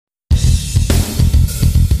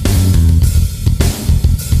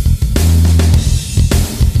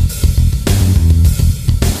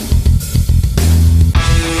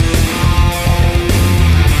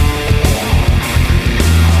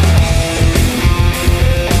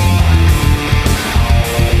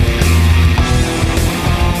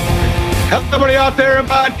Everybody out there in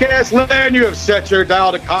podcast land, you have set your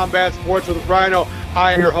dial to Combat Sports with Rhino.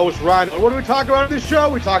 I am your host, Rhino. And what do we talk about in this show?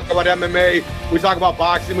 We talk about MMA, we talk about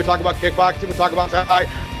boxing, we talk about kickboxing, we talk about Thai.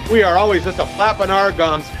 We are always just a flapping our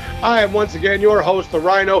gums. I am once again your host, the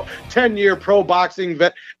Rhino, 10-year pro boxing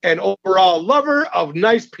vet and overall lover of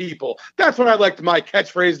nice people. That's what I'd like my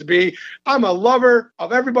catchphrase to be. I'm a lover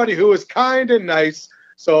of everybody who is kind and nice.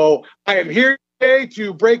 So I am here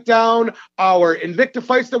to break down our Invicta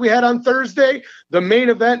fights that we had on Thursday, the main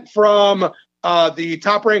event from the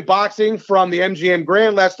Top Rank Boxing from the MGM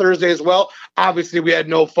Grand last Thursday as well. Obviously, we had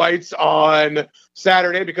no fights on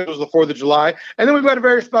Saturday because it was the 4th of July. And then we've got a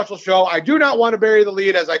very special show. I do not want to bury the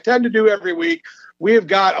lead, as I tend to do every week. We have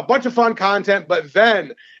got a bunch of fun content, but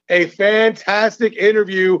then a fantastic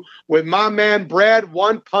interview with my man, Brad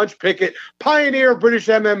One Punch Pickett, pioneer of British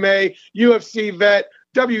MMA, UFC vet,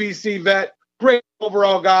 WEC vet, great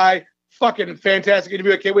overall guy, fucking fantastic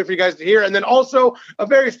interview. I can't wait for you guys to hear. And then also a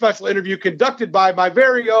very special interview conducted by my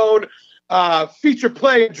very own feature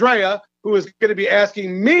play, Drea, who is going to be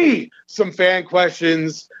asking me some fan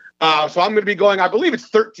questions. So I'm going to be going, I believe it's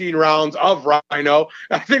 13 rounds of Rhino.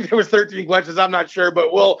 I think there was 13 questions. I'm not sure,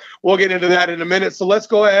 but we'll get into that in a minute. So let's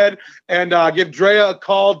go ahead and give Drea a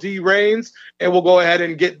call, D Reigns, and we'll go ahead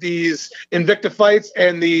and get these Invicta fights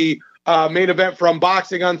and the main event from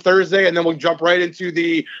boxing on Thursday, and then we'll jump right into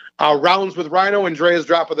the rounds with Rhino and Drea's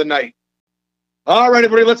drop of the night. All right,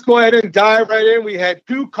 everybody, let's go ahead and dive right in. We had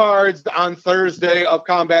two cards on Thursday of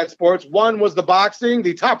Combat Sports. One was the boxing,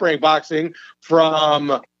 the Top Rank Boxing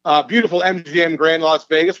from beautiful MGM Grand Las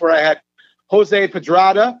Vegas, where I had Jose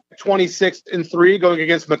Pedrada, 26-3, going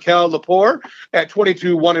against Mikel Lepore at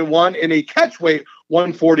 22-1-1 in a catchweight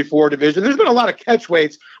 144 division. There's been a lot of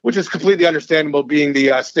catchweights, which is completely understandable being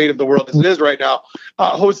the state of the world as it is right now.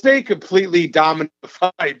 Jose completely dominated the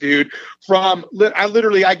fight, dude.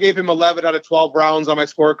 I gave him 11 out of 12 rounds on my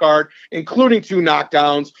scorecard, including 2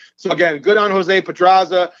 knockdowns. So again, good on Jose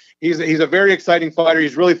Pedraza. He's a very exciting fighter.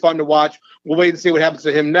 He's really fun to watch. We'll wait and see what happens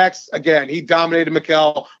to him next. Again, he dominated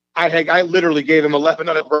Mikel. I literally gave him 11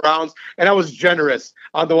 out of rounds, and I was generous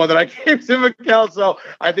on the one that I gave to Mikel. So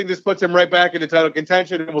I think this puts him right back into title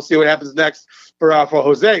contention, and we'll see what happens next for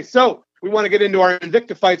Jose. So we want to get into our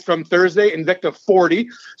Invicta fights from Thursday, Invicta 40.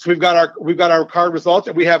 So we've got our card results,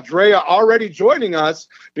 and we have Drea already joining us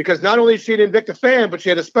because not only is she an Invicta fan, but she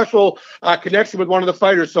had a special connection with one of the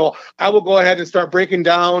fighters. So I will go ahead and start breaking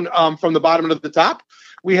down from the bottom to the top.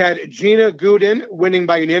 We had Gina Gooden winning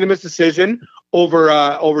by unanimous decision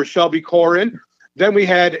over Shelby Corin. Then we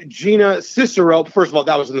had Gina Cicero. First of all,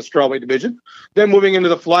 that was in the strawweight division. Then moving into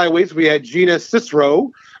the flyweights, we had Gina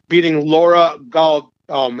Cicero beating Laura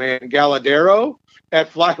Galadero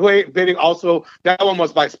at flyweight, beating also, that one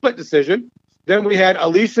was by split decision. Then we had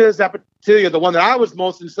Alicia Zapatilla, the one that I was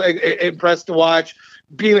most impressed to watch,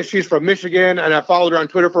 being that she's from Michigan, and I followed her on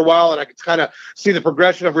Twitter for a while, and I could kind of see the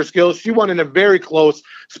progression of her skills. She won in a very close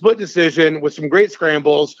split decision with some great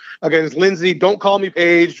scrambles against Lindsay, Don't Call Me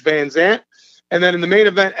Paige, Van Zant. And then in the main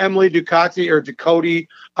event, Emily Ducote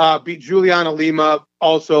beat Juliana Lima,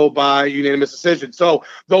 also by unanimous decision. So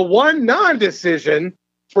the one non-decision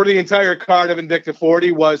for the entire card of Invicta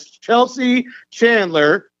 40 was Chelsea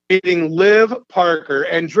Chandler beating Liv Parker.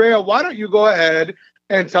 And Drea, why don't you go ahead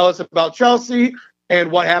and tell us about Chelsea and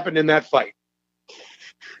what happened in that fight?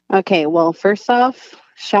 Okay, well, first off,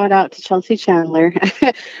 shout out to Chelsea Chandler.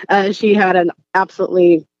 She had an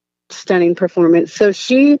absolutely stunning performance. So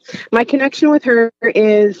my connection with her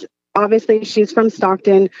is obviously she's from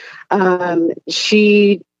Stockton.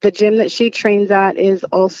 The gym that she trains at is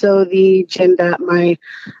also the gym that my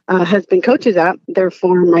husband coaches at.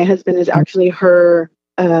 Therefore, my husband is actually her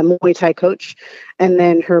Muay Thai coach. And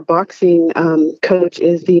then her boxing coach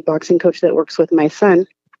is the boxing coach that works with my son.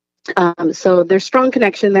 So there's strong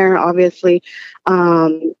connection there, obviously.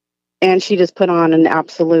 And she just put on an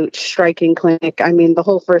absolute striking clinic. I mean, the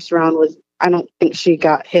whole first round I don't think she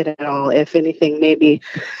got hit at all. If anything, maybe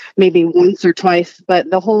once or twice.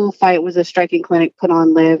 But the whole fight was a striking clinic put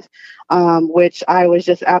on Liv, which I was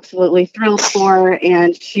just absolutely thrilled for.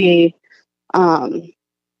 And she,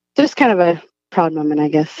 just kind of a proud moment, I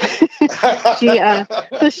guess.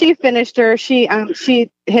 So she finished her. She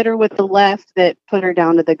hit her with the left that put her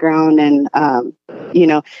down to the ground, and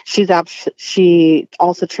she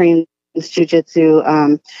also trains jiu-jitsu,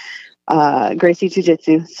 Gracie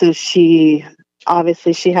Jiu-Jitsu. So she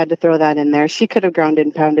had to throw that in there. She could have grounded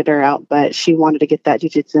and pounded her out, but she wanted to get that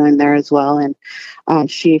jiu-jitsu in there as well, and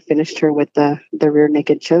she finished her with the rear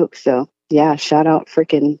naked choke. So yeah, shout out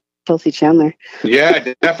freaking Chelsea Chandler.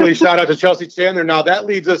 Yeah, definitely shout out to Chelsea Chandler. Now that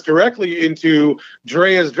leads us directly into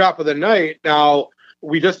Drea's drop of the night. Now,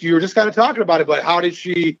 you were just kind of talking about it, but how did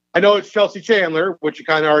she? I know it's Chelsea Chandler, which you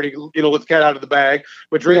kind of already let the cat out of the bag.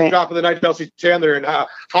 But Drea's drop of the night, Chelsea Chandler, and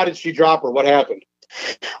how did she drop her? What happened?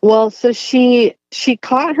 Well, so she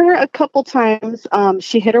caught her a couple times.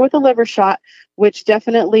 She hit her with a liver shot, which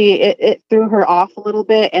definitely it threw her off a little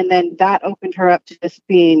bit, and then that opened her up to just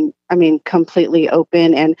being, completely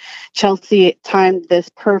open. And Chelsea timed this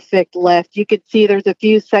perfect left. You could see there's a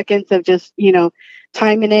few seconds of just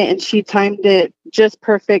timing it, and she timed it just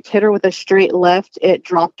perfect. Hit her with a straight left. It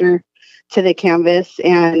dropped her to the canvas,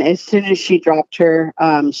 and as soon as she dropped her,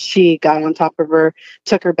 she got on top of her,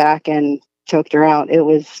 took her back, and choked her out. It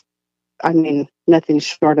was, nothing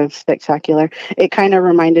short of spectacular. It kind of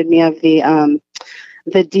reminded me of the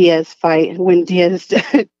Diaz fight when Diaz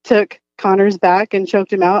took Connor's back and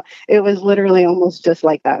choked him out. It was literally almost just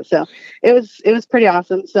like that. So it was pretty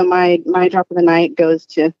awesome. So my drop of the night goes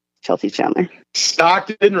to Chelsea Chandler.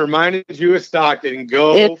 Stockton reminded you of Stockton.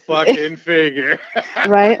 Go fucking figure.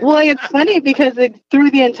 Right. Well, it's funny because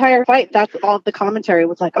through the entire fight, that's all the commentary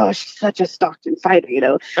was like, oh, she's such a Stockton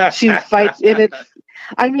fighter, She fights, and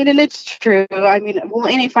it's true.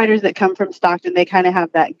 Any fighters that come from Stockton, they kind of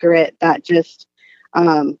have that grit, that just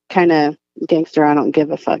kind of gangster, I don't give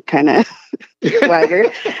a fuck kind of swagger.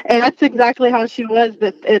 And that's exactly how she was.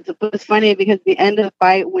 It was funny because the end of the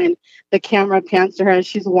fight, when the camera pans to her and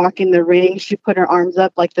she's walking the ring, she put her arms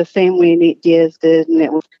up like the same way Nate Diaz did, and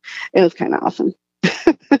it was kind of awesome.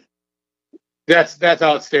 That's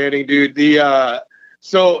outstanding, dude.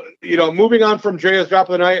 So moving on from Drea's drop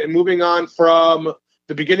of the night and moving on from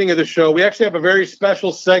the beginning of the show, we actually have a very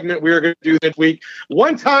special segment we are going to do this week,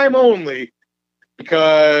 one time only,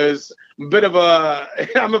 because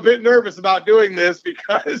I'm a bit nervous about doing this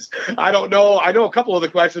because I don't know. I know a couple of the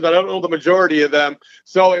questions, but I don't know the majority of them.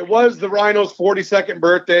 So it was the Rhino's 42nd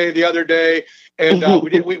birthday the other day, and we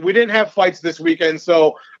didn't have fights this weekend.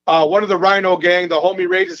 So one of the Rhino gang, the homie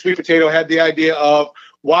Rage Sweet Potato, had the idea of,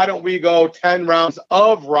 why don't we go 10 rounds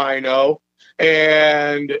of Rhino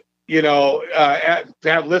and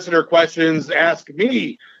have listener questions, ask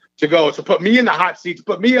me to go. So put me in the hot seats,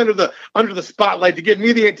 put me under the spotlight to give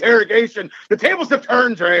me the interrogation. The tables have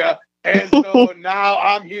turned, Drea. And so now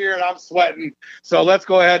I'm here and I'm sweating. So let's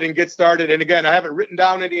go ahead and get started. And again, I haven't written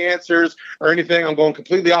down any answers or anything. I'm going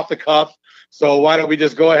completely off the cuff. So why don't we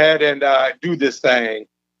just go ahead and do this thing?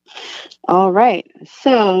 All right.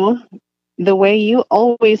 So the way you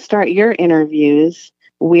always start your interviews,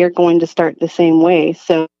 we're going to start the same way.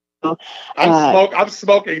 So I'm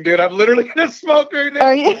smoking, dude. I'm literally gonna smoke right now.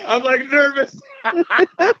 Are you? I'm like nervous.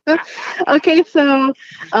 Okay, so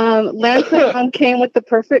Lance came with the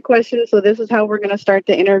perfect question. So this is how we're gonna start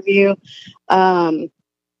the interview. How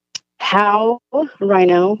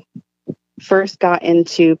Rhino first got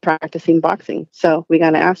into practicing boxing. So we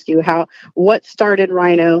gotta ask you what started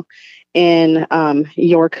Rhino in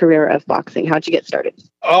your career of boxing? How'd you get started?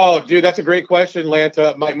 Oh, dude, that's a great question,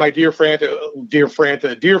 Lanta. My dear friend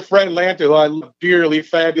Lanta, who I love dearly,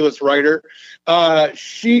 fabulous writer.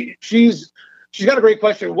 She's got a great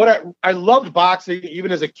question. I loved boxing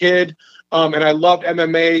even as a kid, and I loved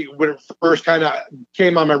MMA when it first kind of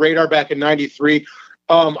came on my radar back in '93.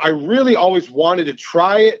 I really always wanted to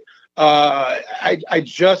try it. I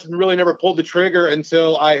just really never pulled the trigger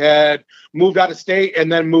until I had moved out of state and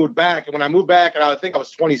then moved back. And when I moved back, and I think I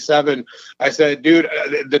was 27, I said, dude,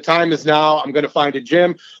 the time is now. I'm going to find a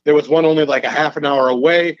gym. There was one only like a half an hour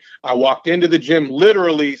away. I walked into the gym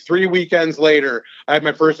literally 3 weekends later. I had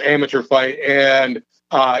my first amateur fight, and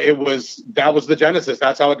that was the genesis.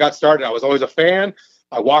 That's how it got started. I was always a fan.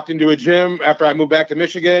 I walked into a gym after I moved back to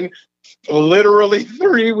Michigan. Literally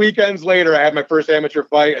 3 weekends later, I had my first amateur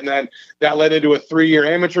fight, and then that led into a 3-year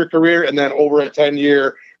amateur career and then over a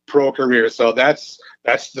 10-year pro career. So that's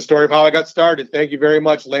the story of how I got started. Thank you very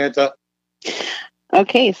much, Lanta.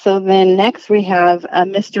 Okay, so then next we have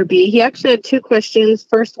Mr. B. He actually had 2 questions.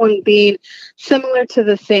 First one being similar to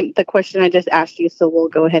the question I just asked you, so we'll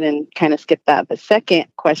go ahead and kind of skip that. The second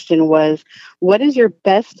question was, what is your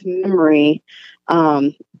best memory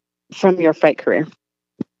from your fight career?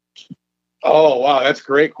 Oh, wow, that's a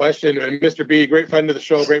great question. And Mr. B, great friend of the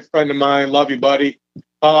show, great friend of mine. Love you, buddy.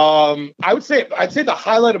 I'd say the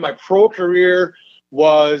highlight of my pro career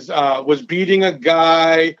was beating a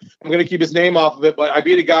guy. I'm going to keep his name off of it, but I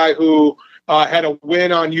beat a guy who had a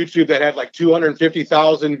win on YouTube that had like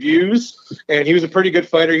 250,000 views, and he was a pretty good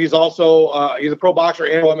fighter. He's also he's a pro boxer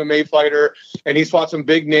and MMA fighter, and he's fought some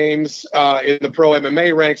big names in the pro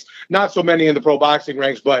MMA ranks. Not so many in the pro boxing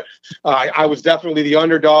ranks, but I was definitely the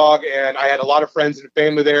underdog, and I had a lot of friends and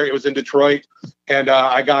family there. It was in Detroit, and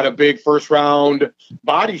I got a big first round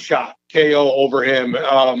body shot KO over him.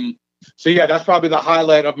 So yeah, that's probably the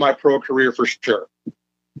highlight of my pro career for sure.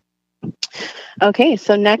 Okay,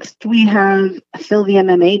 so next we have Phil, the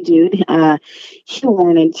MMA dude. He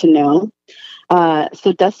wanted to know.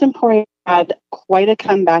 So Dustin Poirier had quite a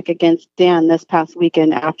comeback against Dan this past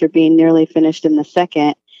weekend after being nearly finished in the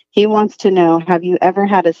second. He wants to know, have you ever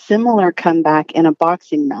had a similar comeback in a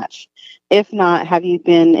boxing match? If not, have you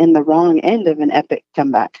been in the wrong end of an epic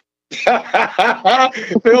comeback? Phil,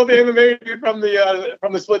 the MMA dude from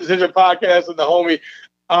the Split Decision podcast and the homie.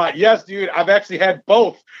 Yes, dude, I've actually had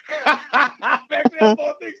both. I've actually had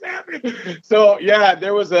both things happen. So yeah,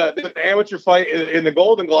 there was an amateur fight in the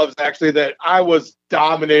Golden Gloves actually that I was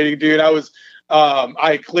dominating, dude. I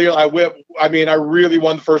really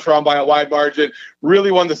won the first round by a wide margin,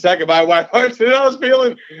 really won the second by a wide margin. I was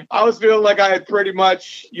feeling like I had pretty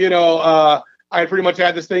much,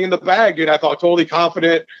 had this thing in the bag, dude. I felt totally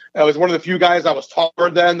confident. I was one of the few guys I was taller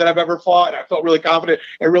than that I've ever fought. And I felt really confident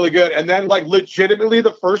and really good. And then, like, legitimately,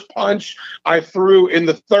 the first punch I threw in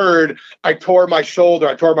the third, I tore my shoulder.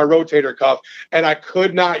 I tore my rotator cuff, and I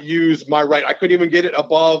could not use my right. I couldn't even get it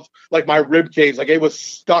above, like, my rib cage. Like, it was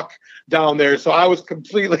stuck down there. So I was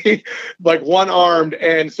completely, like, one-armed.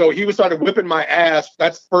 And so he was started whipping my ass.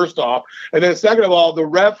 That's first off. And then second of all, the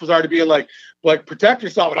ref was already being like, protect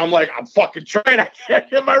yourself. And I'm like, I'm fucking trying. I can't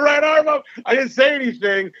get my right arm up. I didn't say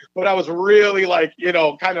anything, but I was really, like,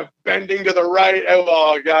 kind of bending to the right.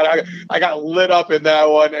 Oh, God, I got lit up in that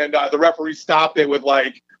one. And the referee stopped it with,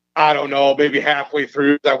 like, I don't know, maybe halfway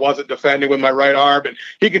through. I wasn't defending with my right arm. And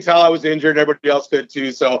he could tell I was injured, and everybody else could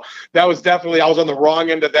too. So that was definitely, I was on the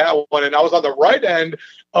wrong end of that one. And I was on the right end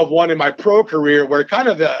of one in my pro career where kind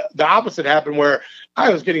of the opposite happened, where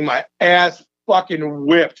I was getting my ass fucking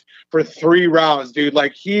whipped for 3 rounds, dude.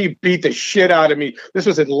 Like, he beat the shit out of me. This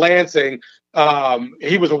was in Lansing.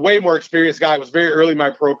 He was a way more experienced guy. It was very early in my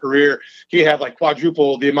pro career. He had like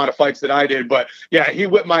quadruple the amount of fights that I did. But yeah, he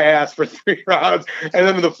whipped my ass for 3 rounds. And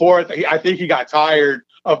then in the fourth, I think he got tired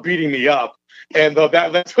of beating me up. And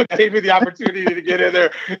that's what gave me the opportunity to get in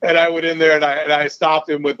there. And I went in there and I stopped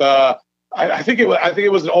him with I think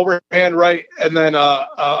it was an overhand right, and then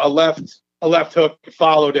a left hook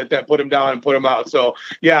followed it that put him down and put him out. So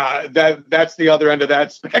yeah, that's the other end of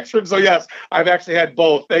that spectrum. So yes, I've actually had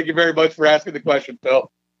both. Thank you very much for asking the question, Phil.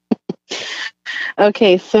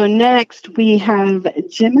 Okay, so next we have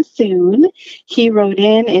Jim Soon. He wrote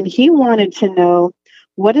in and he wanted to know,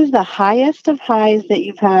 what is the highest of highs that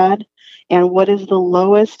you've had, and what is the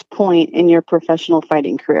lowest point in your professional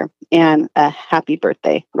fighting career? And a happy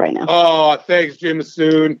birthday right now. Oh, thanks, Jim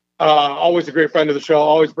Soon. Always a great friend of the show.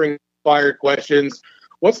 Always bring fire questions.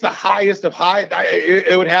 What's the highest of high?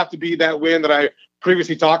 It would have to be that win that I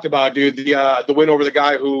previously talked about, dude. The win over the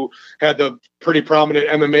guy who had the pretty prominent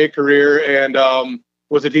MMA career and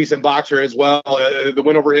was a decent boxer as well. The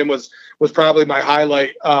win over him was probably my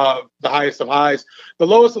highlight, the highest of highs. The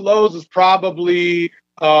lowest of lows was probably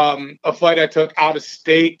a fight I took out of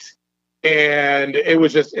state, and it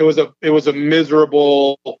was a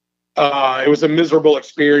miserable. It was a miserable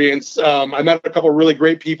experience. I met a couple of really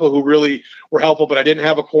great people who really were helpful, but I didn't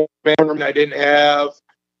have a corner. I didn't have.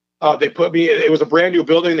 They put me. It was a brand new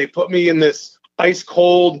building. They put me in this ice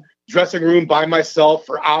cold dressing room by myself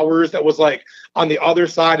for hours. That was like on the other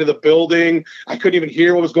side of the building. I couldn't even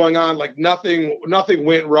hear what was going on. Like nothing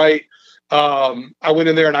went right. I went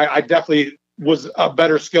in there and I definitely was a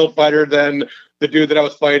better skilled fighter than the dude that I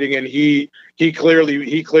was fighting, and he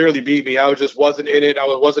clearly beat me. I just wasn't in it. I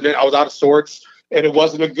was out of sorts, and it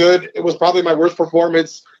was probably my worst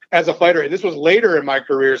performance as a fighter. And this was later in my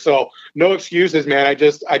career, so no excuses, man. I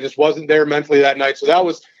just wasn't there mentally that night. So that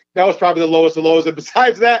was probably the lowest of lows. And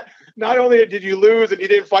besides that, not only did you lose and you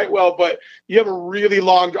didn't fight well, but you have a really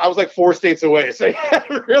long. I was like 4 states away, so you had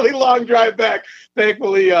a really long drive back.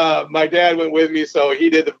 Thankfully, my dad went with me, so he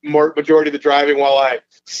did the majority of the driving while I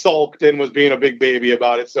sulked and was being a big baby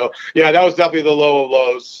about it. So yeah, that was definitely the low of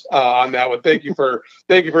lows on that one. Thank you for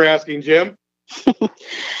asking, Jim.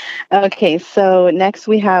 Okay, so next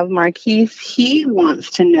we have Marquise. He wants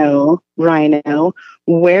to know, Rhino,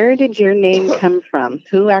 where did your name come from?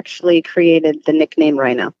 Who actually created the nickname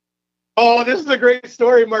Rhino? Oh, this is a great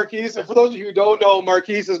story, Marquise. And for those of you who don't know,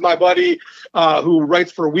 Marquise is my buddy who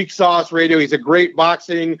writes for Weak Sauce Radio. He's a great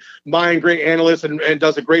boxing mind, great analyst, and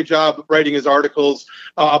does a great job writing his articles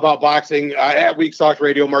about boxing at Weak Sauce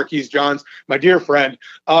Radio. Marquise Johns, my dear friend.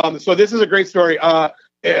 So this is a great story. I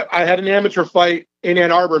had an amateur fight in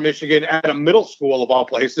Ann Arbor, Michigan, at a middle school of all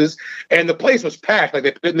places, and the place was packed. Like,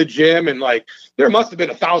 they put it in the gym, and like there must have been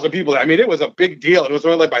 1,000 people there. I mean, it was a big deal. It was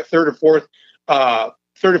only like my third or fourth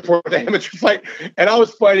 34th amateur fight, and I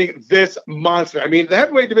was fighting this monster. I mean, the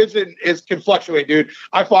heavyweight division can fluctuate, dude.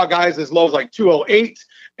 I fought guys as low as like 208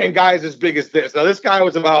 and guys as big as this. Now, this guy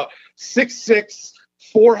was about 6'6",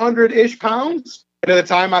 400-ish pounds. And at the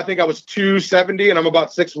time, I think I was 270, and I'm about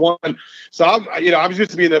 6'1". So I was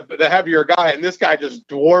used to being the heavier guy, and this guy just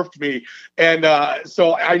dwarfed me. And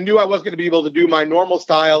so I knew I wasn't going to be able to do my normal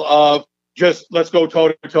style of just let's go toe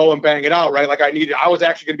to toe and bang it out, right? Like I was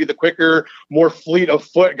actually going to be the quicker, more fleet of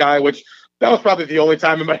foot guy, which that was probably the only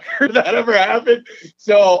time in my career that ever happened.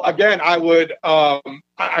 So again,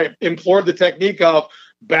 I implored the technique of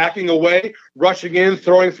backing away, rushing in,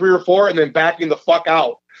 throwing 3 or 4, and then backing the fuck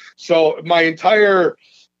out. So my entire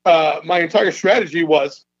strategy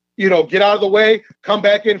was, get out of the way, come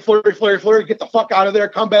back in, flurry, get the fuck out of there,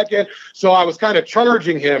 come back in. So I was kind of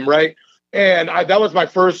charging him, right? And that was my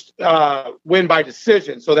first win by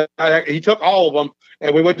decision. So that he took all of them,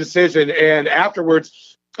 and we went decision. And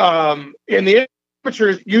afterwards, in the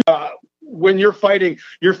amateurs, when you're fighting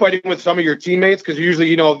with some of your teammates, because usually,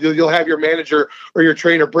 you'll have your manager or your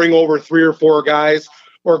trainer bring over 3 or 4 guys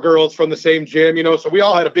or girls from the same gym, so we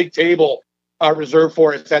all had a big table reserved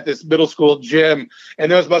for us at this middle school gym.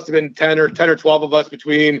 And there must have been 10 or 12 of us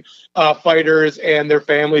between fighters and their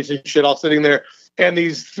families and shit all sitting there. And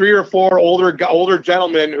these 3 or 4 older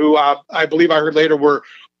gentlemen who I believe I heard later were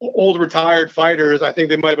old retired fighters. I think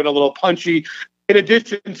they might have been a little punchy. In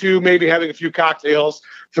addition to maybe having a few cocktails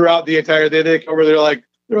throughout the entire day, they came over there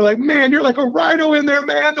they were like, man, you're like a rhino in there,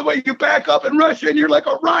 man. The way you back up and rush in, you're like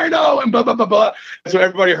a rhino, and blah, blah, blah, blah. So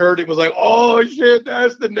everybody heard it, was like, oh, shit,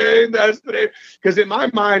 that's the name. Because in my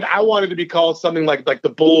mind, I wanted to be called something like the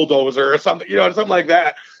bulldozer or something, something like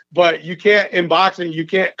that. But you can't, in boxing, you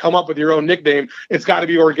can't come up with your own nickname. It's got to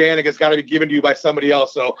be organic. It's got to be given to you by somebody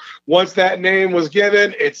else. So once that name was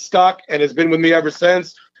given, it stuck and has been with me ever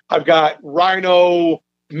since. I've got Rhino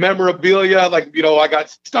memorabilia, I got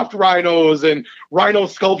stuffed rhinos and rhino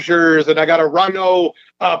sculptures, and I got a rhino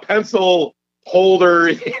pencil holder.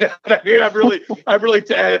 I mean, I've really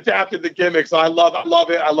tapped into the gimmick, so I love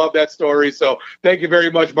it. I love that story. So thank you very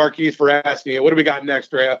much, Marquise, for asking it. What do we got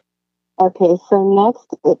next, Drea? Okay, so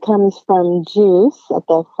next it comes from Juice at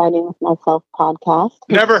the Fighting With Myself podcast.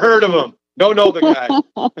 Never heard of him. Don't know the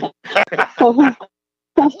guy. So his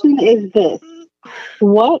question is this.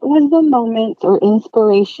 What was the moment or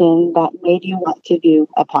inspiration that made you want to do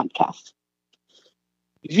a podcast?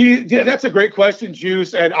 Yeah, that's a great question,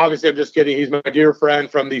 Juice. And obviously, I'm just kidding. He's my dear friend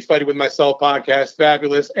from the Fighting With Myself podcast.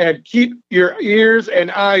 Fabulous. And keep your ears and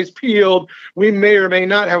eyes peeled. We may or may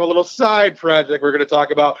not have a little side project we're going to talk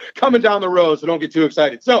about coming down the road, so don't get too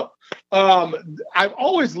excited. So I've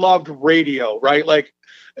always loved radio, right?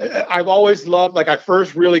 I've always loved, I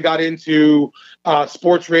first really got into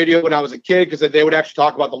sports radio when I was a kid, because they would actually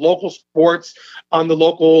talk about the local sports on the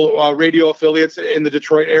local radio affiliates in the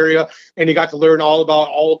Detroit area. And you got to learn all about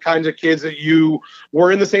all kinds of kids that you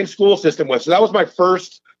were in the same school system with. So that was my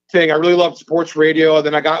first thing. I really loved sports radio. And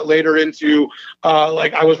then I got later into,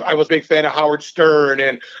 I was a big fan of Howard Stern,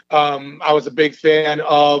 and I was a big fan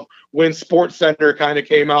of when Sports Center kind of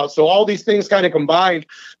came out. So all these things kind of combined.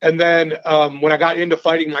 And then when I got into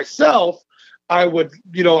fighting myself, I would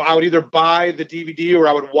either buy the DVD or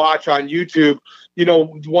I would watch on YouTube,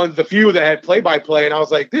 the few that had play-by-play. And I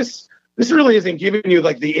was like, this really isn't giving you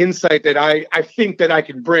the insight that I think that I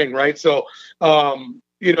can bring. Right. So,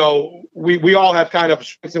 we all have kind of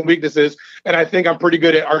strengths and weaknesses, and I think I'm pretty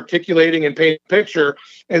good at articulating and painting a picture.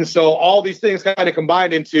 And so all these things kind of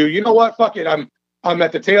combined into, fuck it. I'm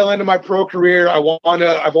at the tail end of my pro career.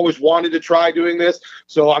 I've always wanted to try doing this.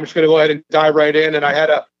 So I'm just going to go ahead and dive right in. And I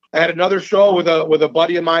had another show with a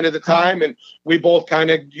buddy of mine at the time, and we both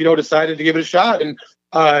kind of, decided to give it a shot. And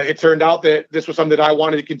it turned out that this was something that I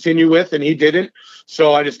wanted to continue with, and he didn't.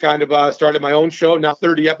 So I just kind of started my own show now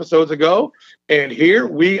 30 episodes ago. And here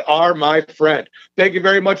we are, my friend. Thank you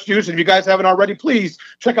very much, Juice. And if you guys haven't already, please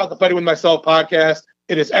check out the Fighting With Myself podcast.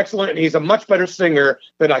 It is excellent, and he's a much better singer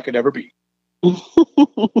than I could ever be.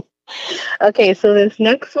 Okay, so this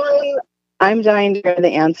next one, I'm dying to hear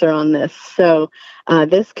the answer on this. So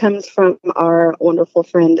this comes from our wonderful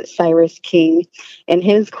friend, Cyrus King. And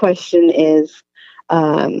his question is,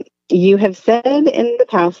 you have said in the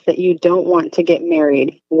past that you don't want to get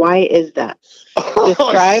married. Why is that?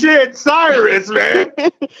 Shit, Cyrus, man.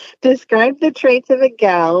 Describe the traits of a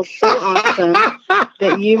gal so awesome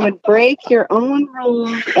that you would break your own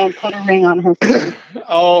rules and put a ring on her finger.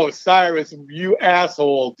 Oh, Cyrus, you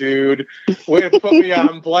asshole, dude. Way to put me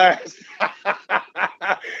on blast.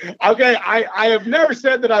 Okay, I have never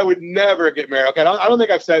said that I would never get married. Okay, I don't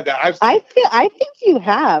think I've said that. I think you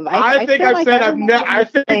have. I think I've said I've never. I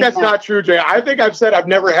think that's not true, Jay. I think I've said I've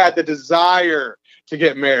never had the desire to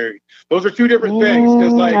get married. Those are two different things.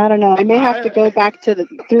 Because I don't know. I may have to go back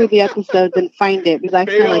through the episodes and find it because I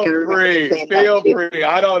feel like I remember feel free.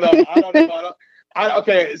 I don't know.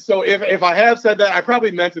 Okay, so if I have said that, I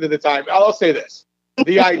probably meant it at the time. I'll say this: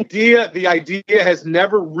 the idea has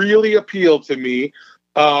never really appealed to me,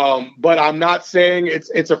 but I'm not saying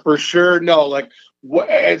it's a for sure no. Like,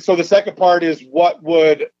 and so the second part is what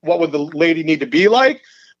would the lady need to be like?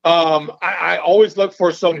 I always look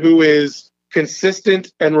for someone who is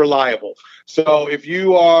consistent and reliable. So if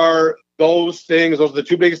you are those things, those are the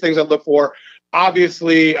two biggest things I look for.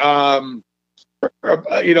 Obviously, like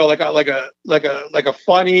a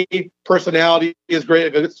funny personality is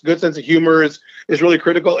great. A good sense of humor is really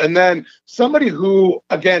critical. And then somebody who,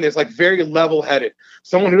 again, is like very level-headed.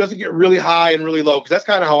 Someone who doesn't get really high and really low, because that's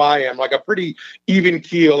kind of how I am. Like a pretty even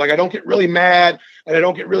keel. Like I don't get really mad and I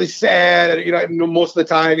don't get really sad. Most of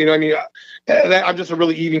the time, I'm just a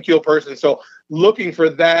really even keel person. So looking for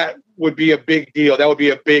that would be a big deal. That would be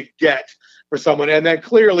a big get for someone. And then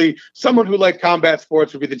clearly someone who liked combat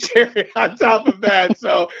sports would be the cherry on top of that.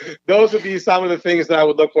 So those would be some of the things that I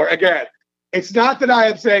would look for. Again, it's not that I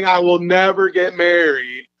am saying I will never get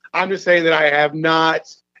married. I'm just saying that I have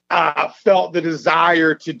not felt the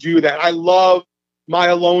desire to do that. I love my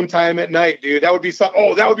alone time at night, dude. That would be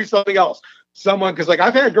something else. Someone, because like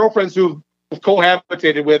I've had girlfriends who've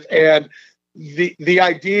cohabitated with, and the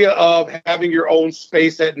idea of having your own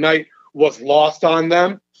space at night was lost on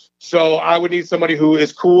them. So I would need somebody who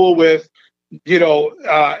is cool with,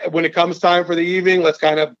 when it comes time for the evening, let's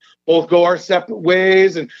kind of both go our separate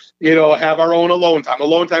ways and, have our own alone time.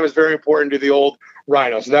 Alone time is very important to the old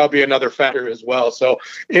Rhino. So that would be another factor as well. So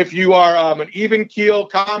if you are an even keel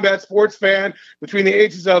combat sports fan between the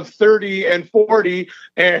ages of 30 and 40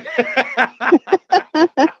 and, and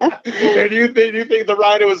you think the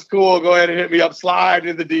Rhino is cool, go ahead and hit me up, slide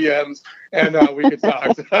in the DMs, and we can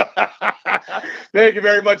talk. Thank you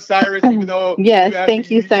very much, Cyrus. Even though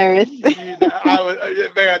thank you, Cyrus.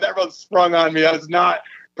 That one sprung on me. I was not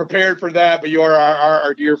prepared for that, but you are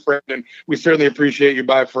our dear friend, and we certainly appreciate you,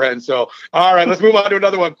 my friend. So, all right, let's move on to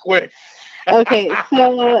another one quick. Okay,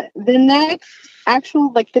 so the next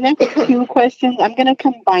two questions, I'm going to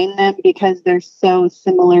combine them because they're so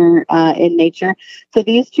similar in nature. So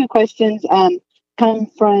these two questions come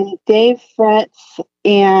from Dave Fretz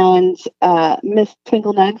and Miss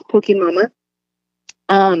Twinkle Nugs, Pookie Mama.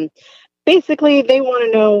 Basically, they want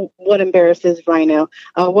to know what embarrasses Rhino.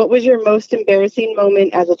 What was your most embarrassing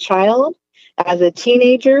moment as a child, as a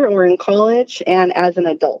teenager, or in college, and as an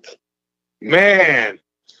adult? Man,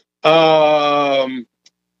 I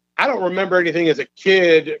don't remember anything as a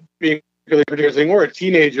kid being really embarrassing, or a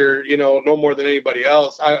teenager, no more than anybody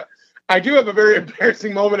else. I do have a very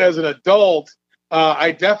embarrassing moment as an adult.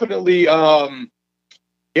 I definitely, okay,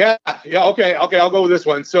 I'll go with this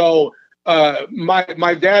one. So,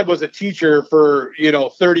 my dad was a teacher for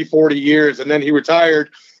 30, 40 years, and then he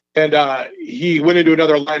retired, and he went into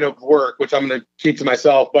another line of work, which I'm going to keep to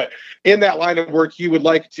myself. But in that line of work, he would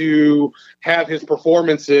like to have his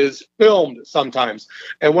performances filmed sometimes,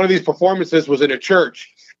 and one of these performances was in a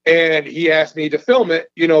church, and he asked me to film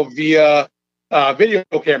it via video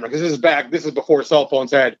camera, because this is before cell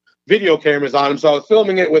phones had video cameras on him. So I was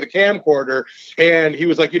filming it with a camcorder, and he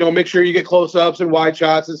was like, make sure you get close-ups and wide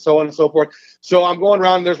shots and so on and so forth. So I'm going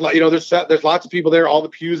around. There's lots of people there. All the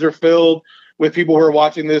pews are filled with people who are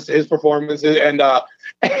watching his performances, and I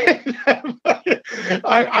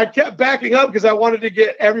kept backing up because I wanted to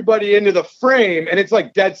get everybody into the frame, and it's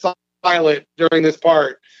like dead silent during this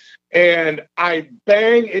part. And I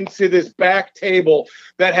bang into this back table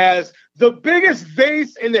that has the biggest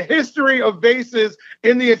vase in the history of vases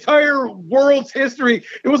in the entire world's history.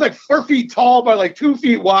 It was like 4 feet tall by like 2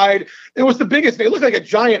 feet wide. It was the biggest vase. It looked like a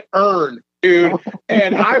giant urn, dude.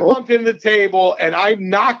 And I bumped into the table and I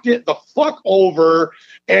knocked it the fuck over,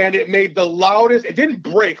 and it made the loudest. It didn't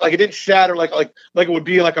break, like it didn't shatter like it would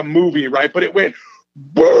be like a movie, right? But it went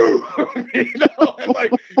boom, and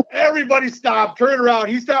like everybody stopped, turned around.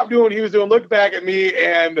 He stopped doing what he was doing, looked back at me,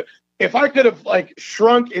 and if I could have like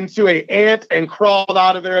shrunk into an ant and crawled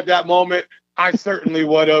out of there at that moment, I certainly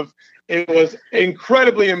would have. It was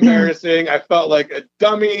incredibly embarrassing. I felt like a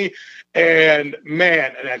dummy, and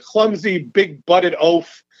a clumsy, big-butted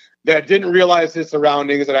oaf that didn't realize his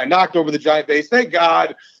surroundings, and I knocked over the giant vase. Thank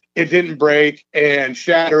God it didn't break and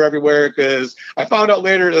shatter everywhere, because I found out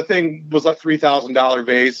later the thing was a $3,000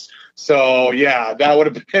 vase. So, yeah, that would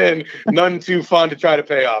have been none too fun to try to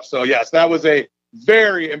pay off. So, yes, that was a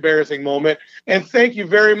very embarrassing moment. And thank you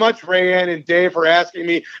very much, Rayanne and Dave, for asking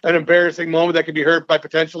me an embarrassing moment that could be heard by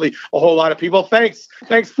potentially a whole lot of people. Thanks,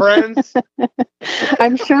 friends.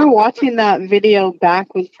 I'm sure watching that video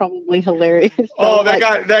back was probably hilarious. Oh, that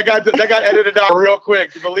got edited out real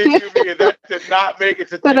quick. Believe you me, that did not make it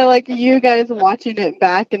to. But like you guys watching it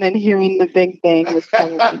back and then hearing the big bang was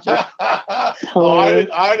probably just hilarious.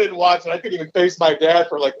 I didn't watch it. I couldn't even face my dad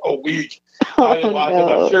for like a week. I didn't watch it.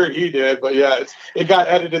 I'm sure he did, but yeah, it got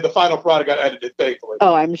edited. The final product got edited, thankfully.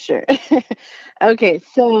 Oh, I'm sure. Okay,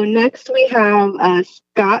 so next we have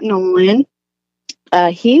Scott Nolan.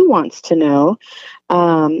 He wants to know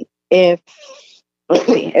if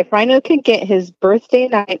Rhino could get his birthday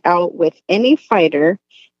night out with any fighter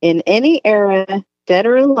in any era, dead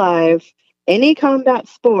or alive, any combat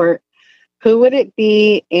sport, who would it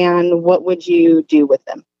be and what would you do with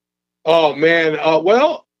them? Oh man,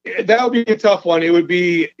 well, that would be a tough one. It would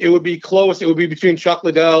be close. It would be between Chuck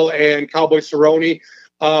Liddell and Cowboy Cerrone.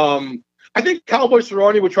 I think Cowboy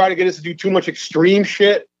Cerrone would try to get us to do too much extreme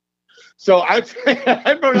shit. So I'm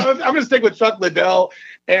going to stick with Chuck Liddell.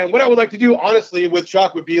 And what I would like to do, honestly, with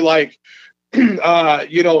Chuck would be like,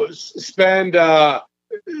 spend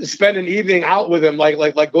an evening out with him,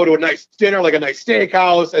 like go to a nice dinner, like a nice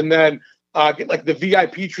steakhouse, and then get like the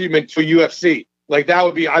VIP treatment to UFC. Like that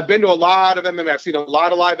would be, I've been to a lot of MMA. I've seen a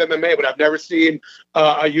lot of live MMA, but I've never seen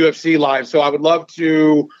a UFC live. So I would love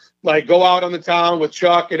to like go out on the town with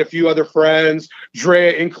Chuck and a few other friends,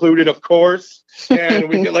 Drea included, of course. And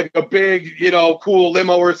we get like a big, cool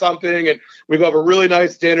limo or something. And we go have a really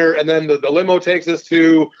nice dinner. And then the limo takes us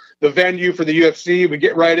to the venue for the UFC. We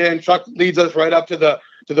get right in. Chuck leads us right up to the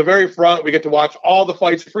very front. We get to watch all the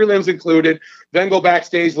fights, prelims included, then go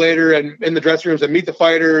backstage later and in the dressing rooms and meet the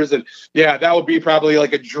fighters. And yeah, that would be probably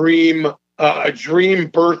like a dream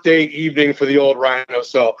birthday evening for the old Rhino.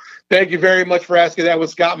 So thank you very much for asking that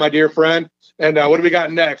with Scott, my dear friend. And what do we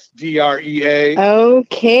got next? DREA.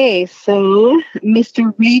 Okay, so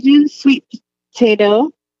Mr. Region Sweet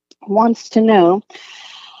Potato wants to know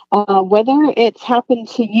whether it's happened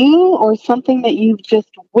to you or something that you've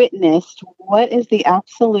just witnessed. What is the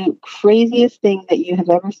absolute craziest thing that you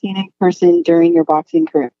have ever seen in person during your boxing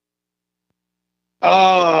career?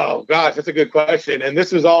 Oh, gosh, that's a good question. And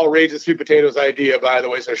this was all Raging Sweet Potato's idea, by the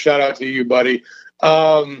way, so shout out to you, buddy.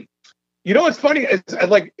 It's funny,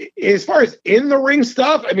 like, as far as in-the-ring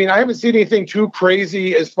stuff, I mean, I haven't seen anything too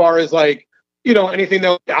crazy as far as, like, anything that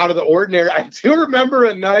was out of the ordinary. I do remember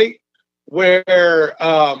a night where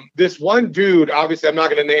this one dude, obviously I'm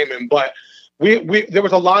not going to name him, but there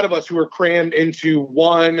was a lot of us who were crammed into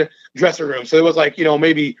one dressing room. So there was like,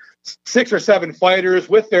 maybe 6 or 7 fighters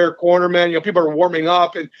with their cornermen. People were warming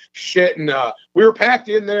up and shit. And we were packed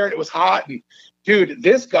in there and it was hot. And dude,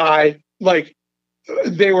 this guy, like,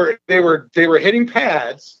 they were hitting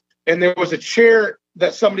pads and there was a chair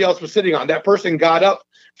that somebody else was sitting on. That person got up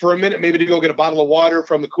for a minute, maybe to go get a bottle of water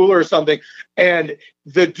from the cooler or something. And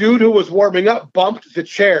the dude who was warming up bumped the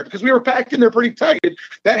chair because we were packed in there pretty tight.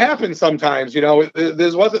 That happens sometimes,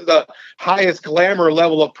 This wasn't the highest glamour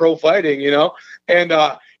level of pro fighting, And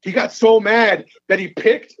he got so mad that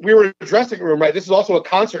we were in a dressing room, right? This is also a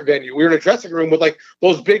concert venue. We were in a dressing room with like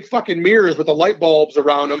those big fucking mirrors with the light bulbs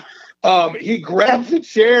around them. He grabbed the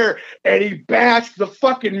chair and he bashed the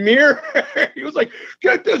fucking mirror. He was like,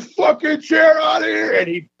 "Get this fucking chair out of here!" And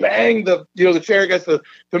he banged the chair against the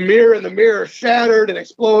mirror, and the mirror shattered and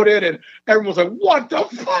exploded. And everyone was like, "What the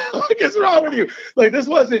fuck is wrong with you?" Like,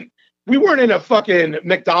 we weren't in a fucking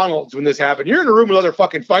McDonald's when this happened. You're in a room with other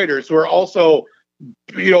fucking fighters who are also,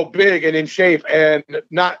 big and in shape and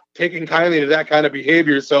not taking kindly to that kind of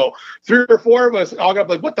behavior. So 3 or 4 of us all got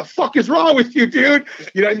like, "What the fuck is wrong with you, dude?"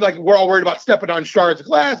 Like we're all worried about stepping on shards of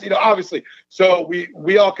glass, obviously. So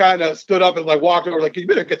we all kind of stood up and like walked over, like, "You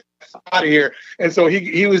better get out of here." And so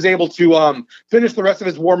he was able to finish the rest of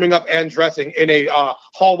his warming up and dressing in a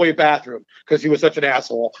hallway bathroom because he was such an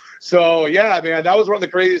asshole. So yeah, man, that was one of the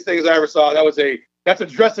craziest things I ever saw. That's a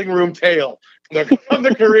dressing room tale from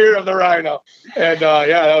the career of the Rhino. And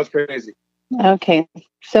that was crazy. Okay.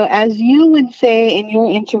 So as you would say in your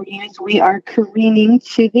interviews, we are careening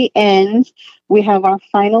to the end. We have our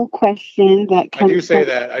final question that comes. I do say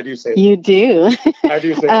that. You do. I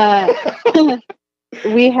do say that.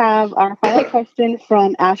 We have our final question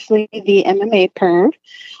from Ashley, the MMA perv,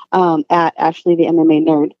 at Ashley, the MMA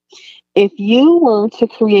nerd. If you were to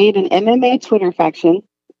create an MMA Twitter faction,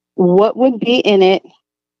 what would be in it?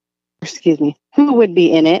 Excuse me. Who would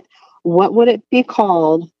be in it? What would it be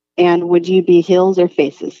called? And would you be heels or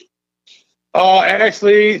faces?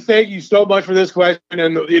 Actually, thank you so much for this question.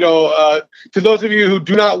 And, to those of you who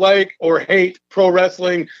do not like or hate pro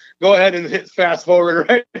wrestling, go ahead and hit fast forward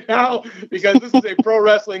right now, because this is a pro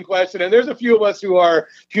wrestling question. And there's a few of us who are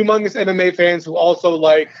humongous MMA fans who also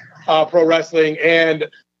like pro wrestling. And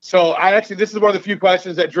so this is one of the few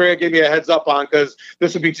questions that Drea gave me a heads up on, because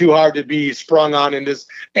this would be too hard to be sprung on and just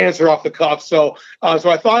answer off the cuff. So I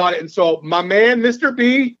thought about it. And so my man, Mr.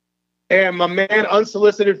 B, and my man,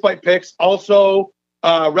 Unsolicited Fight Picks, also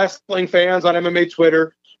wrestling fans on MMA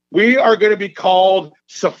Twitter, we are going to be called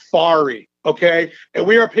Safari, okay? And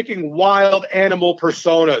we are picking wild animal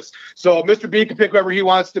personas. So Mr. B can pick whoever he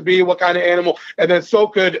wants to be, what kind of animal, and then so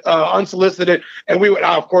could Unsolicited, and we would,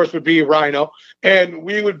 of course, would be Rhino, and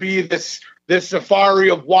we would be this safari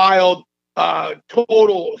of wild,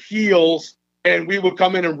 total heels, and we would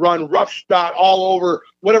come in and run roughshod all over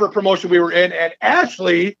whatever promotion we were in, and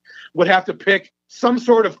Ashley would have to pick some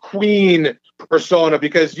sort of queen persona,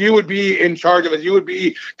 because you would be in charge of it. You would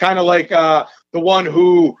be kind of like the one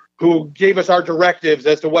who gave us our directives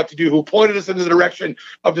as to what to do, who pointed us in the direction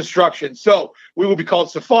of destruction. So we would be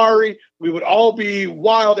called Safari. We would all be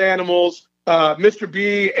wild animals. Mr.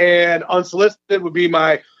 B and Unsolicited would be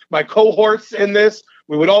my cohorts in this.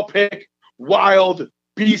 We would all pick wild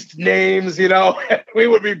beast names, we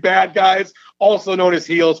would be bad guys, also known as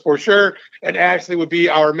heels for sure. And Ashley would be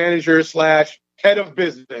our manager / head of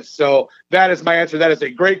business. So that is my answer. That is a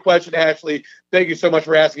great question, Ashley. Thank you so much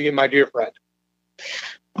for asking it, my dear friend.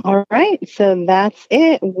 All right. So that's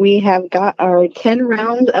it. We have got our 10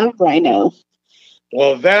 rounds of Rhino.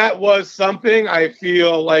 Well, that was something. I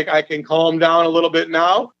feel like I can calm down a little bit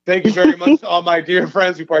now. Thank you very much to all my dear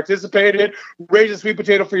friends who participated. Raise a sweet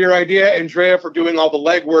potato for your idea, and Drea for doing all the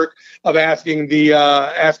legwork of asking the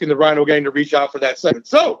Rhino gang to reach out for that segment.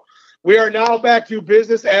 So we are now back to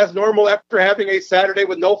business as normal after having a Saturday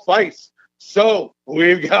with no fights. So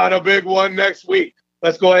we've got a big one next week.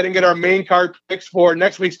 Let's go ahead and get our main card picks for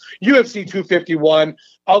next week's UFC 251.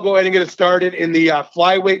 I'll go ahead and get it started in the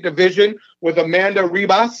flyweight division with Amanda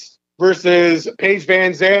Ribas versus Paige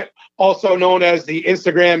Van Zant, also known as the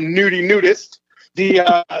Instagram nudist.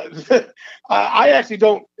 I actually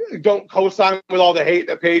don't co-sign with all the hate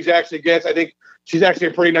that Paige actually gets. I think she's actually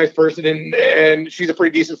a pretty nice person, and she's a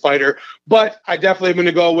pretty decent fighter. But I definitely am going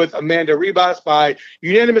to go with Amanda Ribas by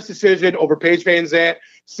unanimous decision over Paige Van Zant,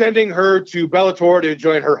 sending her to Bellator to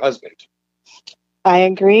join her husband. I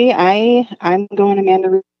agree. I'm going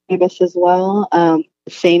Amanda Ribas as well.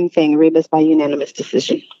 Same thing, Ribas by unanimous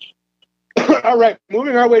decision. All right,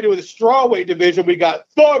 moving our way to the strawweight division, we got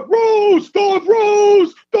Thug Rose,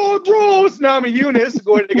 Nami Yunus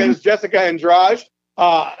going against Jessica Andrade.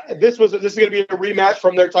 This is going to be a rematch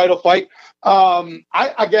from their title fight. I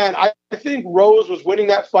think Rose was winning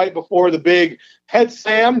that fight before the big head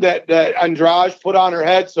slam that Andrade put on her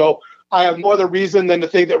head. So I have no other reason than to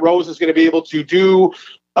think that Rose is going to be able to do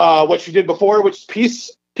what she did before, which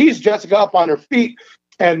is piece Jessica up on her feet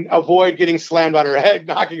and avoid getting slammed on her head,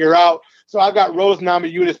 knocking her out. So I've got Rose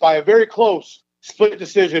Namajunas by a very close split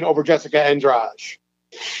decision over Jessica Andrade.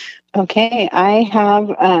 Okay, I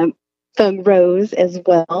have Thug Rose as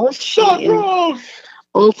well. Thug Rose!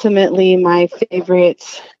 Ultimately my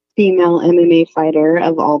favorite female MMA fighter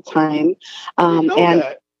of all time.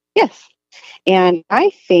 Yes. And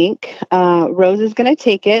I think Rose is going to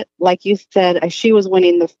take it. Like you said, she was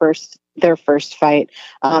winning their first fight.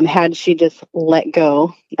 Had she just let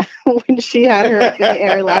go when she had her in the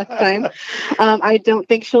air last time. I don't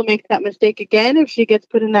think she'll make that mistake again if she gets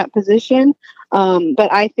put in that position.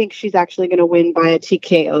 But I think she's actually going to win by a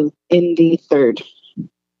TKO in the third.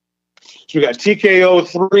 So we got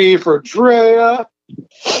TKO 3 for Drea.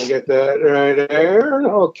 I'll get that right there.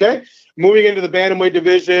 Okay. Moving into the bantamweight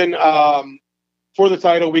division, for the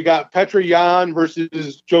title, we got Petr Yan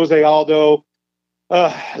versus Jose Aldo.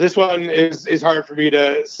 This one is hard for me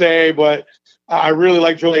to say, but I really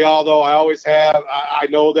like Jose Aldo. I always have. I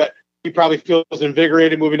know that he probably feels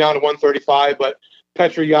invigorated moving down to 135, but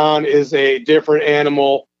Petr Yan is a different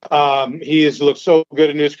animal. He has looked so good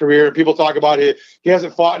in his career. People talk about it. He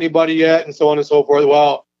hasn't fought anybody yet and so on and so forth.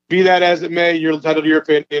 Well, be that as it may, you're entitled to your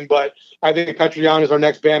opinion, but I think Petr Yan is our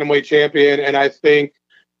next bantamweight champion, and I think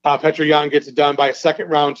Petr Yan gets it done by a second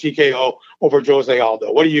round TKO over Jose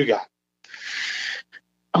Aldo. What do you got?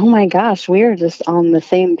 Oh my gosh, we are just on the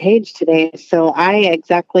same page today. So I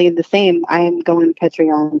exactly the same. I am going Petr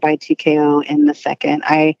Yan by TKO in the second.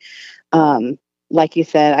 Like you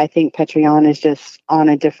said, I think Petr Yan is just on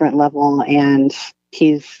a different level, and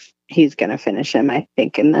he's going to finish him, I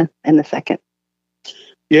think, in the second.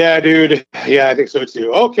 Yeah, dude. Yeah, I think so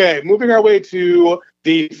too. Okay, moving our way to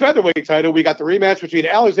the featherweight title. We got the rematch between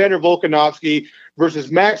Alexander Volkanovski versus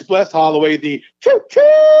Max Blessed Holloway. The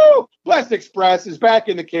choo-choo Blessed Express is back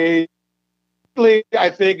in the cage. I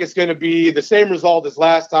think it's going to be the same result as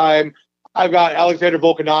last time. I've got Alexander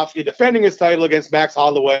Volkanovski defending his title against Max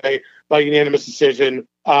Holloway by unanimous decision.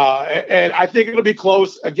 And I think it'll be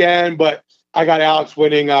close again, but I got Alex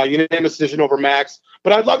winning unanimous decision over Max.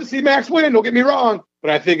 But I'd love to see Max win, don't get me wrong. But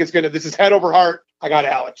I think this is head over heart. I got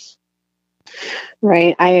Alex.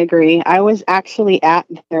 Right, I agree. I was actually at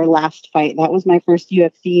their last fight. That was my first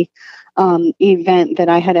UFC event that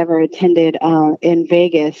I had ever attended in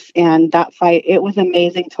Vegas. And that fight, it was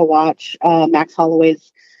amazing to watch. Max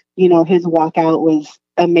Holloway's, his walkout was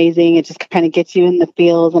amazing. It just kind of gets you in the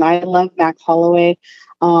feels. And I love Max Holloway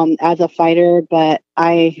as a fighter, but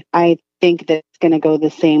I think that it's going to go the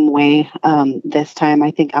same way this time. I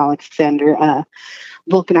think Alexander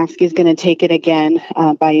Volkanovski is going to take it again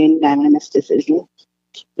by unanimous decision.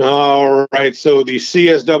 All right, so the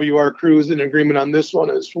CSWR crew is in agreement on this one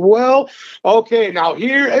as well. Okay, now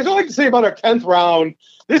here, as I like to say about our 10th round,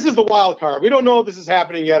 this is the wild card. We don't know if this is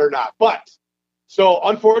happening yet or not. But, so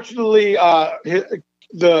unfortunately,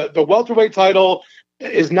 the welterweight title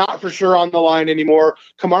is not for sure on the line anymore.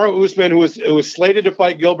 Kamaru Usman, who was slated to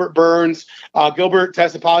fight Gilbert Burns, Gilbert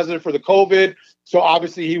tested positive for the COVID. So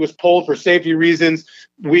obviously he was pulled for safety reasons.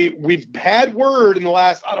 We've had word in the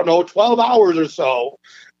last, 12 hours or so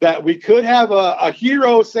that we could have a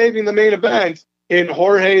hero saving the main event in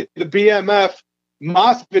Jorge, the BMF,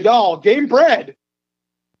 Masvidal, Game Bread,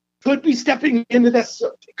 could be stepping into this,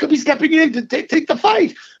 could be stepping in to take the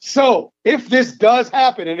fight. So if this does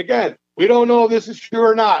happen, and again, we don't know if this is true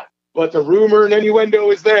or not, but the rumor and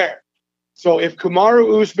innuendo is there. So if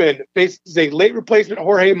Kamaru Usman faces a late replacement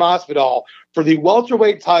Jorge Masvidal for the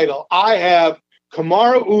welterweight title, I have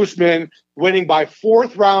Kamaru Usman winning by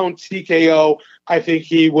 4th round TKO. I think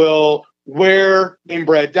he will wear Game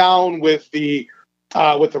Bread down with the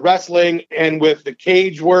wrestling and with the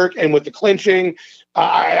cage work and with the clinching.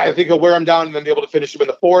 I think he'll wear him down and then be able to finish him in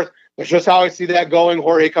the 4th. That's just how I see that going.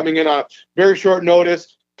 Jorge coming in on very short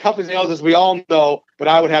notice. Tough as nails, as we all know, but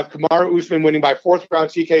I would have Kamaru Usman winning by 4th round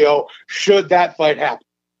TKO should that fight happen.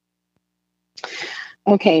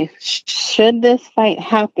 Okay, should this fight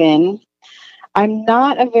happen, I'm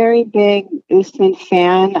not a very big Usman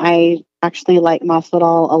fan. I actually like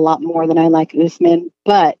Masvidal a lot more than I like Usman,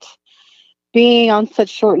 but being on such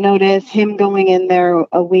short notice, him going in there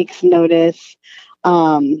a week's notice,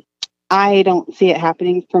 I don't see it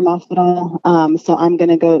happening for Masvidal. So I'm going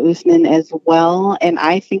to go Usman as well. And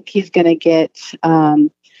I think he's going to get a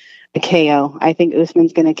KO. I think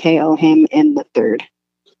Usman's going to KO him in the 3rd.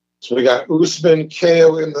 So we got Usman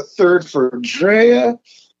KO in the 3rd for Drea.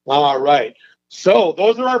 All right. So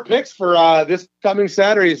those are our picks for this coming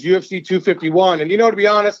Saturday's UFC 251. And, to be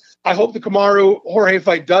honest, I hope the Kamaru-Jorge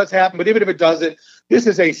fight does happen. But even if it doesn't, this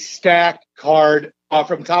is a stacked card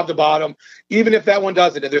from top to bottom. Even if that one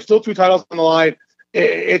doesn't, and there's still 2 titles on the line,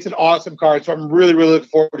 it's an awesome card. So I'm really, really looking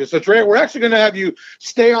forward to it. So, Trey, we're actually going to have you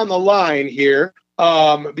stay on the line here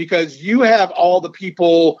because you have all the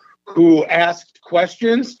people who asked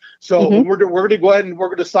questions. So we're going to go ahead and we're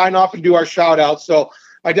going to sign off and do our shout outs. So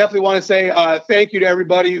I definitely want to say thank you to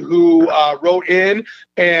everybody who wrote in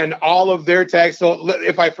and all of their tags. So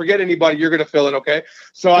if I forget anybody, you're going to fill in, okay?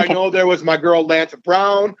 So I know there was my girl Lanta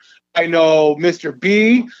Brown. I know Mr.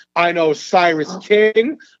 B. I know Cyrus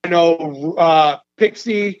King. I know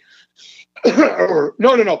Pixie.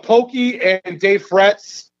 Pokey and Dave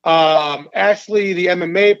Fretz. Ashley, the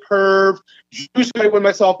MMA perv. Juice I Win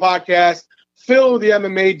Myself podcast. Phil, the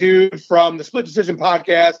MMA dude from the Split Decision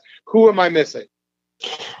podcast. Who am I missing?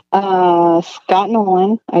 Scott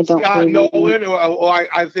Nolan. Scott Nolan.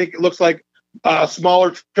 I think it looks like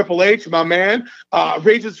smaller Triple H, my man.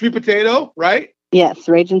 Raging Sweet Potato, right? Yes,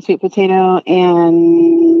 Raging Sweet Potato,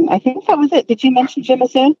 and I think that was it. Did you mention Jim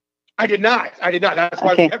Asoon? I did not. That's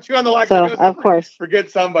why I kept you on the line. So, of course.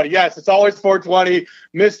 Forget somebody. Yes, it's always 420.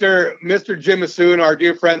 Mr. Jim Asoon, our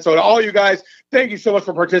dear friend. So to all you guys, thank you so much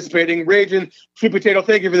for participating. Raging Sweet Potato,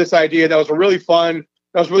 thank you for this idea. That was a really fun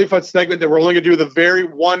segment that we're only going to do the very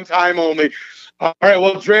one time only. All right,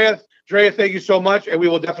 well, Drea, thank you so much, and we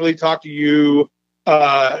will definitely talk to you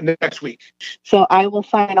next week. So I will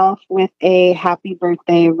sign off with a happy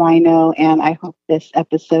birthday, Rhino, and I hope this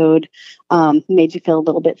episode made you feel a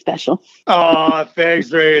little bit special. Oh, thanks,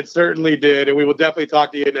 Drea. It certainly did, and we will definitely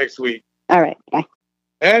talk to you next week. All right, bye.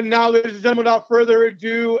 And now, ladies and gentlemen, without further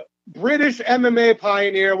ado, British MMA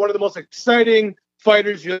pioneer, one of the most exciting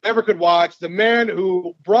fighters you ever could watch, the man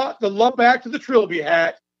who brought the love back to the Trilby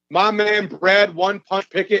hat. My man, Brad One Punch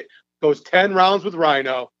Pickett, goes 10 rounds with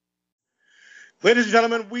Rhino. Ladies and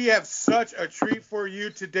gentlemen, we have such a treat for you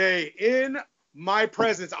today. In my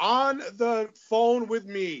presence, on the phone with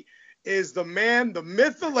me, is the man, the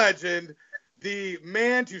myth, the legend, the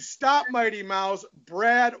man to stop Mighty Mouse,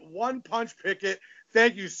 Brad One Punch Pickett.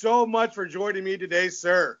 Thank you so much for joining me today,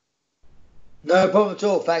 sir. No problem at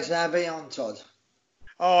all. Thanks for having me on, Todd.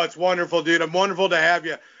 Oh, it's wonderful, dude. I'm wonderful to have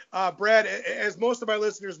you. Brad, as most of my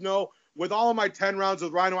listeners know, with all of my 10 rounds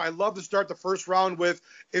with Rhino, I love to start the first round with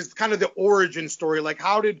is kind of the origin story. Like,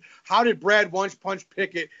 how did Brad One Punch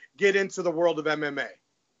Pickett get into the world of MMA?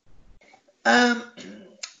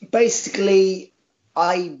 Basically,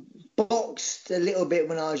 I boxed a little bit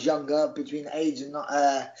when I was younger, between the age of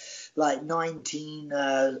like 18,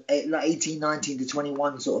 19 to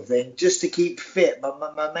 21 sort of thing, just to keep fit.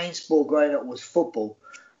 My main sport growing up was football.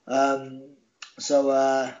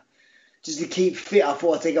 So just to keep fit, I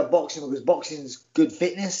thought I'd take up boxing because boxing is good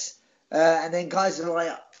fitness. And then guys are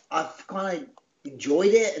like, I've kind of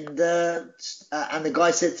enjoyed it. And the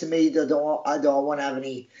guy said to me, do I want to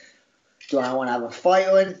have a fight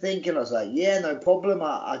or anything? And I was like, yeah, no problem.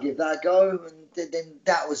 I'll give that a go. And then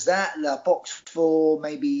that was that. I boxed for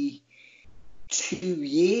maybe 2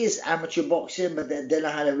 years, amateur boxing, but then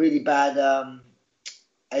I had a really bad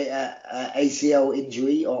ACL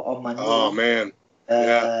injury on my knee. Oh, man.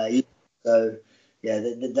 Yeah. So, yeah,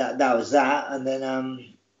 that was that. And then,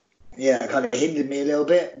 it kind of hindered me a little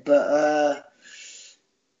bit. But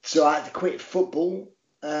so I had to quit football.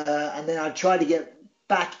 And then I tried to get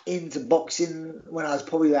back into boxing when I was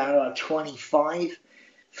probably around like 25.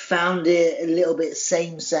 Found it a little bit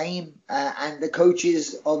same. And the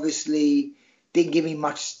coaches obviously didn't give me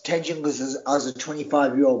much attention because I was a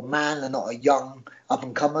 25-year-old man and not a young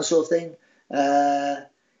up-and-comer sort of thing. And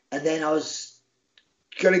then I was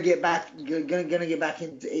gonna get back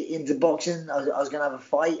into boxing. I was gonna have a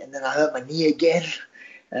fight, and then I hurt my knee again.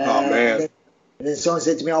 Oh man! And then someone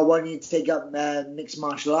said to me, "I want you to take up mixed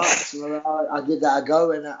martial arts." So I give that a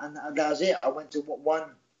go, and that was it. I went to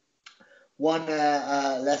one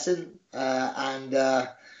lesson, and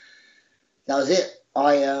that was it.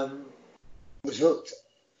 I was hooked.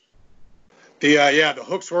 The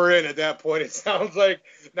hooks were in at that point. It sounds like.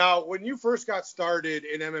 Now, when you first got started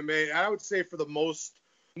in MMA, I would say for the most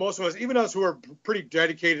of us, even us who are pretty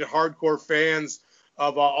dedicated, hardcore fans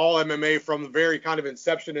of all MMA from the very kind of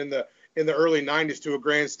inception in the early 90s to a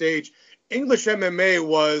grand stage, English MMA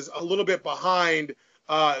was a little bit behind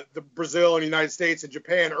the Brazil and United States and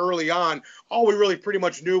Japan early on. All we really pretty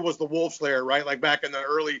much knew was the Wolf Slayer, right? Like back in the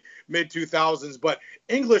early mid 2000s. But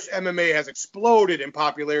English MMA has exploded in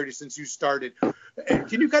popularity since you started.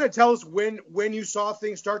 Can you kind of tell us when you saw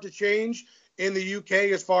things start to change in the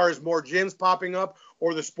UK as far as more gyms popping up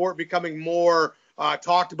or the sport becoming more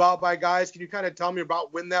talked about by guys? Can you kind of tell me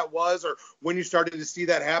about when that was or when you started to see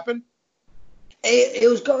that happen? It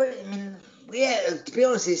was going, I mean, yeah, to be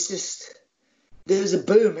honest, it's just, there was a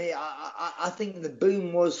boom. I think the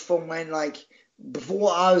boom was from when, like,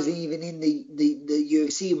 before I was even in the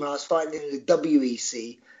UFC, when I was fighting in the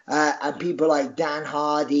WEC, and people like Dan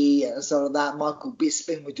Hardy and sort of that, Michael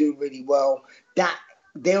Bisping were doing really well.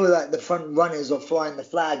 They were like the front runners of flying the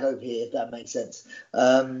flag over here, if that makes sense.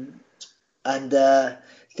 And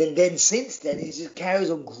then since then, it just carries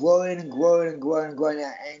on growing, and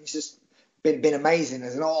it's just been amazing.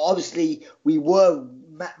 And obviously, we were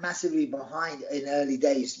massively behind in early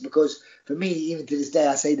days, because for me, even to this day,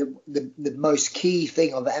 I say the most key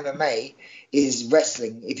thing of MMA is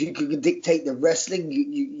wrestling. If you can dictate the wrestling,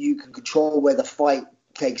 you can control where the fight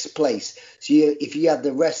takes place. So if you have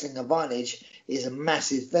the wrestling advantage, is a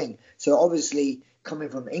massive thing. So obviously, coming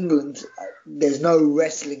from England, there's no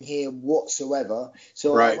wrestling here whatsoever.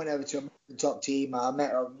 So right. I went over to a top team. I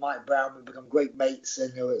met Mike Brown. We become great mates,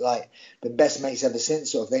 and they were like the best mates ever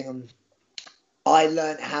since, sort of thing. And I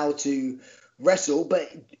learned how to wrestle, but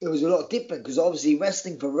it was a lot different, because obviously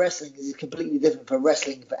wrestling is completely different from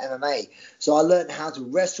wrestling for MMA. So I learned how to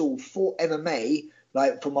wrestle for MMA,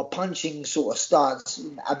 like from a punching sort of stance.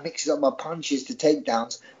 I mixed up my punches to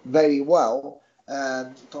takedowns very well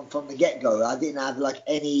from the get-go. I didn't have like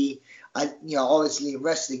any, obviously in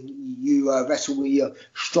wrestling, you wrestle with your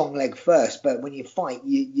strong leg first, but when you fight,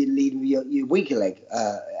 you lead with your weaker leg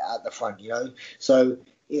at the front, So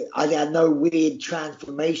I had no weird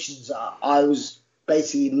transformations. I was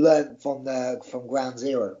basically learned from ground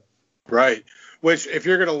zero. Right. Which, if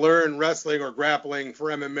you're going to learn wrestling or grappling for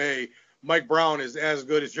MMA, Mike Brown is as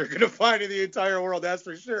good as you're going to find in the entire world. That's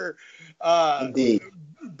for sure. Indeed.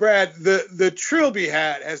 Brad, the Trilby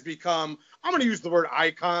hat has become, I'm going to use the word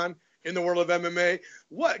icon in the world of MMA.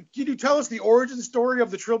 what can you tell us the origin story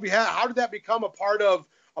of the Trilby hat? How did that become a part of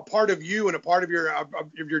you and a part of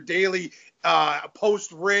your daily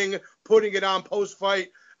post ring, putting it on post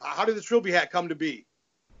fight? How did the Trilby hat come to be?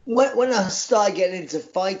 When I started getting into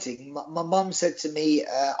fighting, my mum said to me,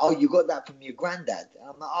 "Oh, you got that from your granddad?" And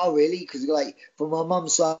I'm like, "Oh, really?" Because like from my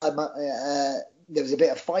mum's side, there was a bit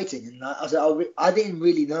of fighting, and I said, I didn't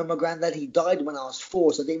really know my granddad. He died when I was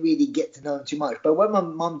 4, so I didn't really get to know him too much. But when my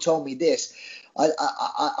mum told me this, I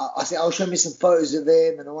said, "Oh, show me some photos of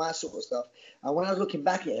him and all that sort of stuff." And when I was looking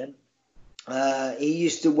back at him, he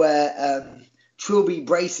used to wear Trilby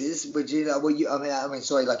braces, which is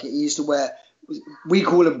he used to wear. We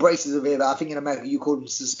call them braces over here, but I think in America you call them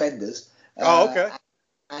suspenders. Okay.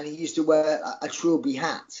 And he used to wear a Trilby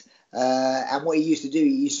hat. And what he used to do,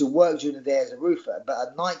 he used to work during the day as a roofer, but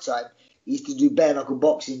at night time he used to do bare knuckle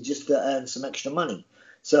boxing just to earn some extra money.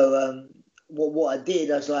 So what I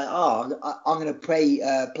did, I was like, I'm going to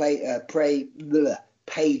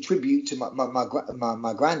pay tribute to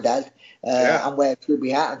my granddad and wear a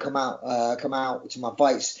Trilby hat and come out to my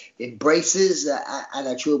fights in braces and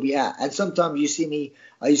a Trilby hat. And sometimes you see me,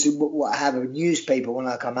 I used to have a newspaper when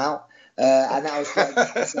I come out, and that was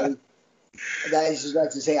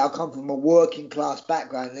like to say I come from a working class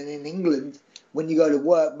background, and in England, when you go to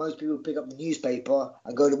work, most people pick up the newspaper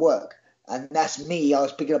and go to work, and that's me. I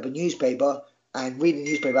was picking up a newspaper and reading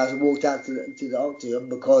the newspaper as I walked out to the octagon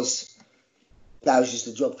because that was just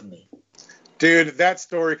a job for me. Dude, that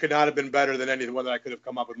story could not have been better than any one that I could have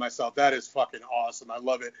come up with myself. That is fucking awesome. I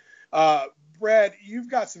love it. Brad, you've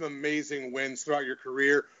got some amazing wins throughout your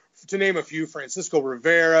career. To name a few, Francisco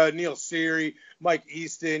Rivera, Neil Seery, Mike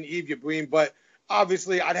Easton, Yves Yabuin. But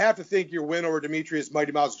obviously, I'd have to think your win over Demetrius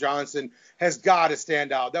Mighty Mouse Johnson has got to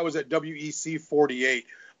stand out. That was at WEC 48.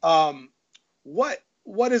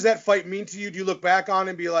 What does that fight mean to you? Do you look back on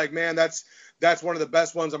it and be like, man, that's one of the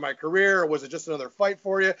best ones of my career? Or was it just another fight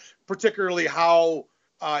for you? Particularly how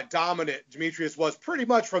dominant Demetrius was pretty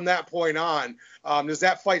much from that point on. Does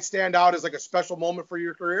that fight stand out as like a special moment for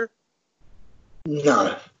your career?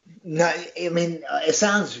 No. I mean, it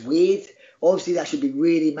sounds weird. Obviously, that should be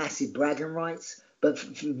really massive bragging rights. But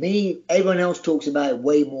for me, everyone else talks about it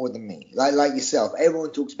way more than me. Like yourself,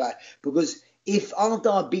 everyone talks about it. Because if after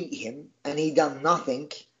I beat him and he done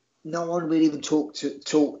nothing, no one would even talk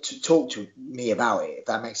to me about it, if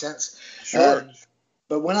that makes sense. Sure.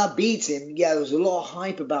 But when I beat him, there was a lot of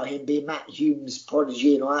hype about him being Matt Hume's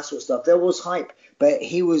prodigy and all that sort of stuff. There was hype, but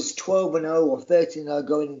he was 12-0 or 13-0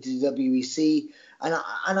 going into the WEC. And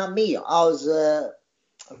I was a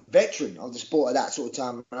veteran of the sport at that sort of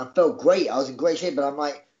time, and I felt great. I was in great shape, but I'm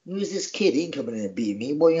like, who's this kid? He ain't coming in and beating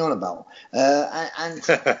me. What are you on about? And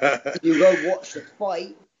if you go watch the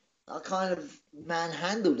fight, I kind of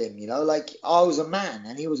manhandled him, like I was a man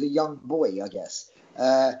and he was a young boy, I guess.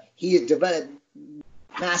 He has developed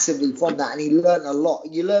massively from that, and he learned a lot.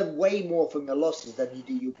 You learn way more from your losses than you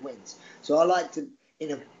do your wins. So I like to,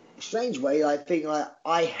 in a strange way, I think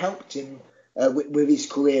I helped him with his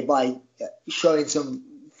career by showing some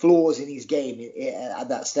flaws in his game at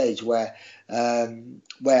that stage where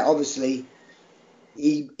obviously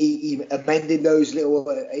he amended those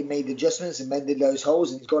he made adjustments, amended those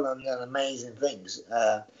holes, and he's gone on done amazing things.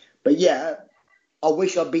 But yeah, I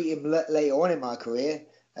wish I beat him later on in my career.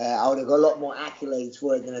 I would have got a lot more accolades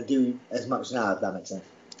for it than I do as much now, if that makes sense.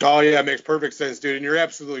 Oh, yeah, it makes perfect sense, dude. And you're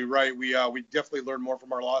absolutely right. We definitely learn more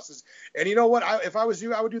from our losses. And you know what? If I was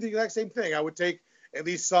you, I would do the exact same thing. I would take at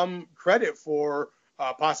least some credit for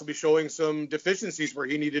possibly showing some deficiencies where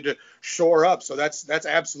he needed to shore up. So that's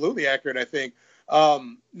absolutely accurate, I think.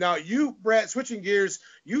 Now, you, Brad, switching gears,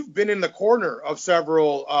 you've been in the corner of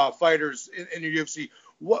several fighters in your UFC.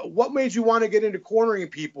 What made you want to get into cornering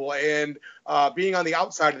people and being on the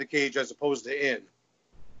outside of the cage as opposed to in?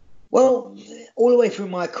 Well, all the way through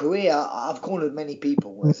my career, I've cornered many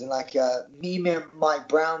people. And like me and Mike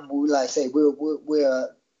Brown, we're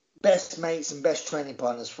best mates and best training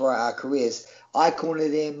partners for our careers. I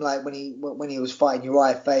cornered him like when he was fighting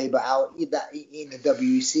Uriah Faber out in the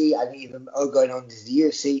WEC and even going on to the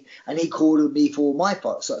UFC, and he cornered me for my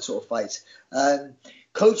sort of fights.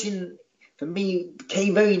 Coaching for me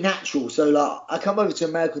came very natural. So like I come over to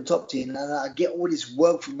American Top Team and I get all this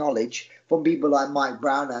wealth of knowledge from people like Mike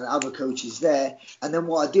Brown and other coaches there. And then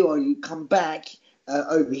what I do, I come back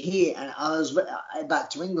over here, and I was back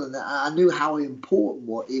to England. And I knew how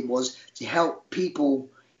important it was to help people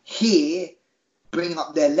here bring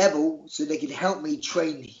up their level so they could help me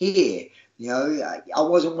train here. I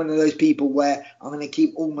wasn't one of those people where I'm going to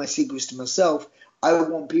keep all my secrets to myself. I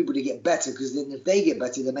want people to get better, because then if they get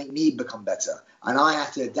better, they make me become better, and I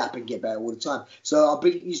have to adapt and get better all the time. So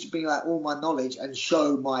used to bring like all my knowledge and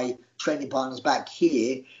show my training partners back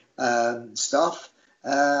here stuff,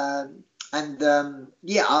 I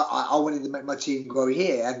wanted to make my team grow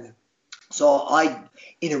here, and so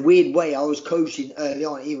in a weird way, I was coaching early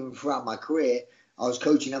on, even throughout my career. I was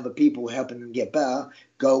coaching other people, helping them get better,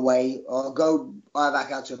 go away, or go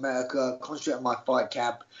back out to America, concentrate on my fight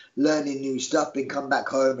camp, learning new stuff, then come back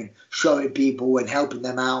home and showing people and helping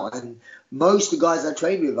them out. And most of the guys I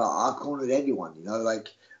trained with, I cornered everyone,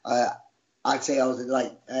 I'd say I was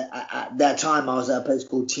at that time I was at a place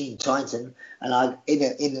called Team Titan, and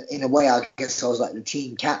in a way I guess I was like the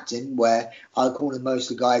team captain, where I cornered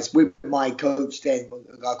most of the guys with my coach then,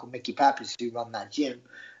 a guy called Mickey Pappas, who run that gym.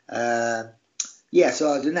 So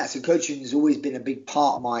I was doing that. So coaching has always been a big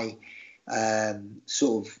part of my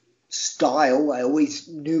sort of style. I always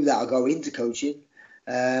knew that I'd go into coaching.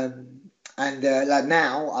 Like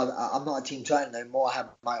now, I'm not a Team Titan anymore. I have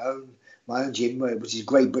my own gym, which is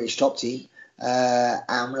Great British Top Team.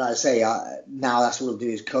 And like I say, now that's all I do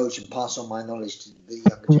is coach and pass on my knowledge to the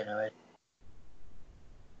younger generation.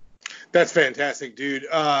 That's fantastic, dude.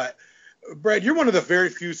 Brad, you're one of the very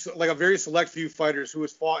select few fighters who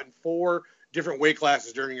has fought in 4 different weight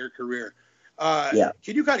classes during your career. Can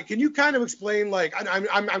you kind of explain, like,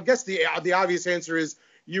 I guess the obvious answer is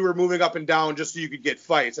you were moving up and down just so you could get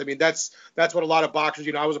fights. I mean, that's what a lot of boxers,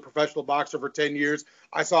 I was a professional boxer for 10 years.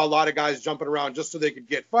 I saw a lot of guys jumping around just so they could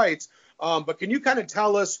get fights. But can you kind of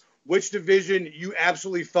tell us which division you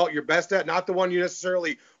absolutely felt your best at? Not the one you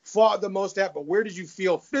necessarily fought the most at, but where did you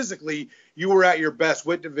feel physically you were at your best?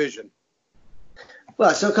 What division?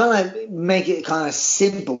 Well, so kind of make it kind of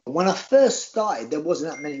simple. When I first started, there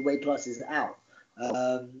wasn't that many weight classes out.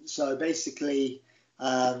 So basically,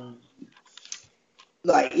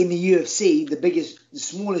 like in the UFC, the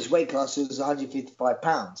smallest weight class was 155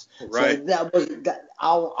 pounds. Right. So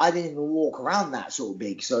I didn't even walk around that sort of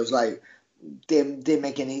big. So it's like, didn't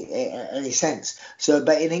make any sense. So,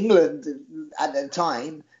 but in England at the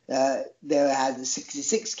time, they had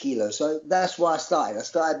 66 kilos. So that's where I started.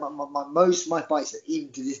 Most of my fights,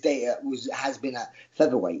 even to this day, has been at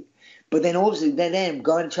featherweight. But then obviously, then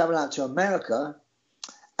going and traveling out to America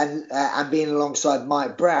and being alongside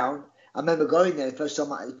Mike Brown. I remember going there the first time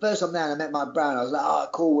there, and I met Mike Brown. I was like, "Oh,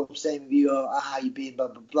 cool, I'm staying with you. How you been? Blah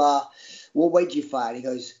blah blah. What weight do you fight?" And he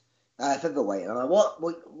goes, "Featherweight." And I'm like,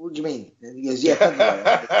 "What do you mean?" And he goes, "Yeah,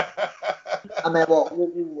 featherweight." I mean, I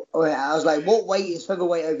was like, "What weight is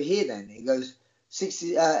featherweight over here then?" He goes, 60.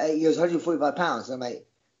 He goes, 145 pounds. And I'm like,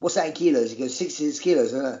 "What's that in kilos?" He goes, 66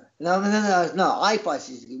 kilos. And no. I fight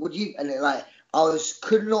 60. Would you? And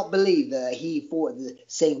could not believe that he fought in the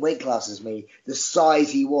same weight class as me, the size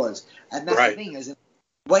he was. And that's the thing, is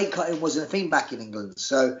weight cutting wasn't a thing back in England.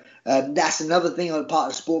 So that's another thing on part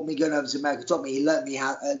of the sport. Me going over to America taught me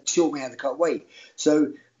how to cut weight.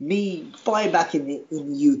 So me fighting back in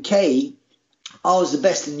the UK, I was the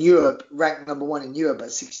best in Europe, ranked number 1 in Europe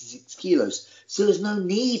at 66 kilos. So there's no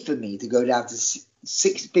need for me to go down to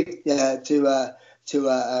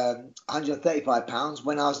 135 pounds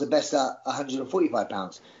when I was the best at 145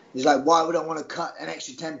 pounds. It's like, why would I want to cut an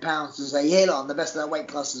extra 10 pounds to say, hey, look, I'm the best at that weight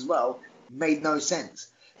class as well? Made no sense.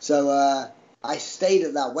 So I stayed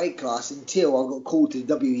at that weight class until I got called to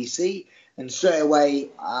the WEC, and straight away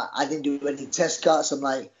I didn't do any test cuts. I'm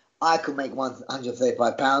like, I could make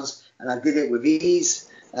 135 pounds, and I did it with ease,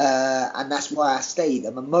 and that's why I stayed.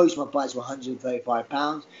 I mean, most of my fights were 135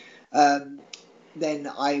 pounds.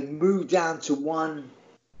 Then I moved down to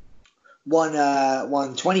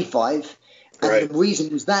 125, and the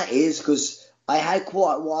reason was that is because I had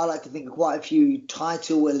quite a few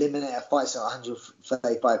title eliminator fights at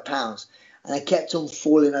 135 pounds, and I kept on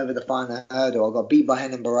falling over the final hurdle. I got beat by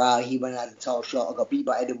Henan Barral, he went out a title shot. I got beat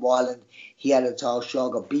by Eddie Wyland, he had a title shot.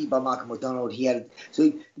 I got beat by Michael McDonald,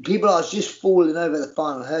 so people I was just falling over the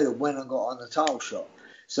final hurdle when I got on the title shot.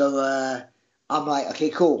 So I'm like, okay,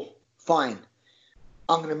 cool, fine.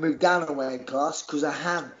 I'm going to move down a weight class because I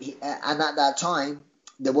have, and at that time,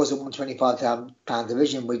 there was a 125-pound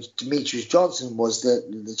division, which Demetrius Johnson was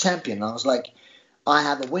the champion. I was like, I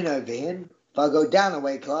have a win over him. If I go down a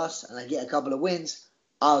weight class and I get a couple of wins,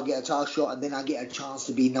 I'll get a title shot, and then I get a chance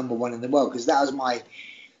to be number 1 in the world, because that was my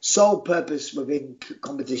sole purpose within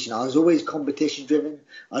competition. I was always competition driven.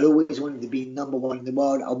 I'd always wanted to be number 1 in the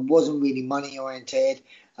world. I wasn't really money oriented.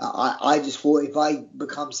 I just thought if I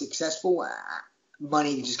become successful,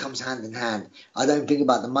 money just comes hand in hand. I don't think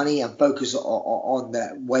about the money and focus on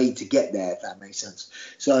the way to get there, if that makes sense.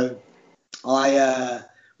 So I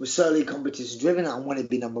was solely competition driven. I wanted to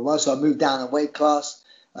be number 1, so I moved down a weight class.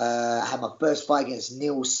 I had my first fight against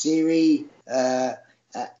Neil Seary.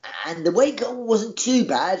 And the weight cut wasn't too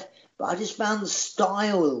bad, but I just found the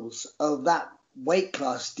styles of that weight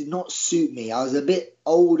class did not suit me. I was a bit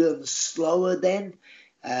older and slower then.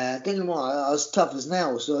 Don't get me wrong, I was tough as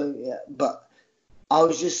nails, but I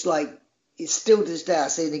was just like, it's still to this day, I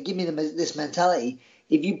say, they give me this mentality.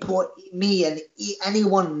 If you put me and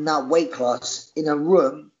anyone in that weight class in a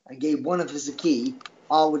room and gave one of us a key,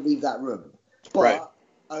 I would leave that room. But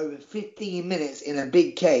over 15 minutes in a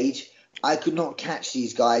big cage, I could not catch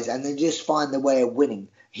these guys and then just find the way of winning.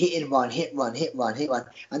 Hit and run, hit, run, hit, run, hit, run.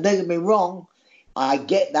 And don't get me wrong, I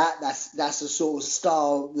get that. That's the sort of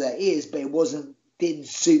style that is, but it didn't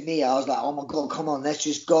suit me. I was like, oh my God, come on, let's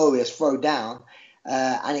just go, let's throw down.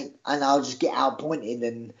 And I'll just get outpointed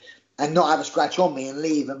and not have a scratch on me and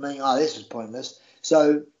leave and think, oh, this was pointless.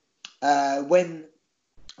 So when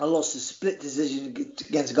I lost a split decision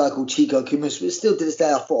against a guy called Chico Kumis, but still to this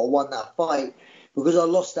day I thought I won that fight. Because I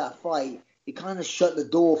lost that fight, it kind of shut the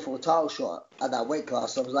door for a title shot at that weight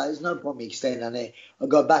class. So I was like, there's no point me staying down there. I'll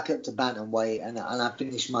go back up to bantamweight, and I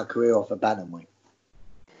finished my career off at bantamweight.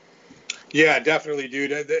 Yeah, definitely,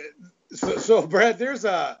 dude. So Brad, there's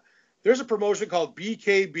a promotion called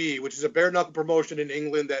BKB, which is a bare knuckle promotion in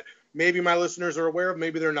England that maybe my listeners are aware of,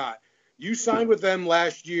 maybe they're not. You signed with them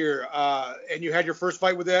last year, and you had your first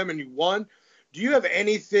fight with them, and you won. Do you have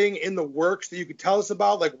anything in the works that you could tell us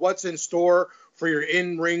about, like what's in store for your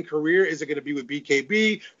in-ring career? Is it going to be with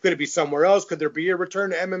BKB? Could it be somewhere else? Could there be a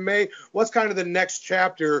return to MMA? What's kind of the next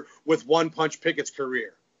chapter with One Punch Pickett's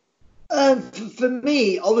career? For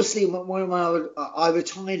me, obviously, when I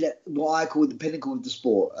retired at what I call the pinnacle of the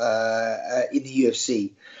sport in the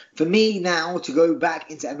UFC. For me now to go back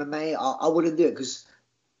into MMA, I wouldn't do it because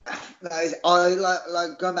I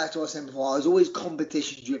like going back to what I was saying before. I was always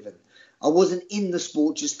competition driven. I wasn't in the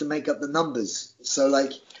sport just to make up the numbers. So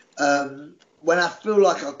like when I feel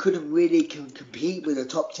like I couldn't really compete with the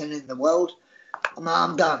top 10 in the world,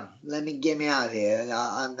 I'm done. Get me out of here.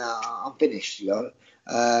 I'm finished, you know.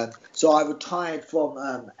 So I retired from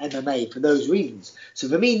MMA for those reasons. So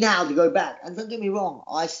for me now to go back, and don't get me wrong,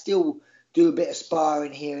 I still do a bit of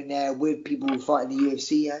sparring here and there with people who fight in the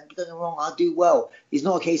UFC. And don't get me wrong, I do well. It's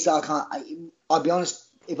not a case that I can't. I'll be honest,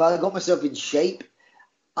 if I got myself in shape,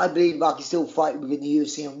 I believe I can still fight within the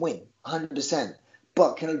UFC and win, 100%.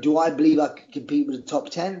 But do I believe I can compete with the top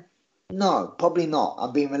 10? No, probably not.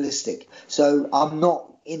 I'm being realistic. So I'm not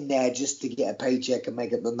in there just to get a paycheck and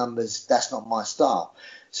make up the numbers. That's not my style.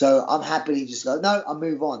 So I'm happily just go, no, I'll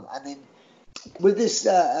move on. And then with this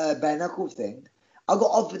bare knuckle thing, I got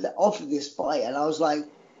offered this fight, and I was like,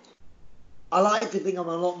 I like to think I'm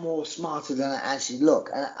a lot more smarter than I actually look.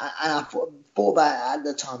 And I thought about it at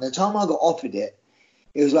the time. The time I got offered it,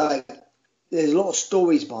 it was like, there's a lot of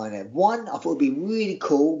stories behind it. One, I thought it'd be really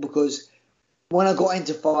cool because when I got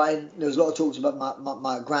into fighting, there was a lot of talks about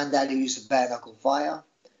my granddad who used to bare knuckle fighter.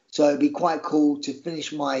 So it'd be quite cool to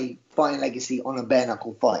finish my fighting legacy on a bare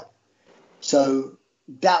knuckle fight. So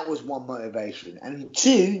that was one motivation. And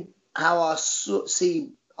two, how I see,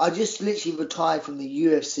 I just literally retired from the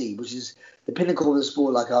UFC, which is the pinnacle of the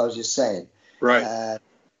sport, like I was just saying. Right.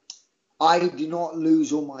 I do not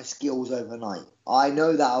lose all my skills overnight. I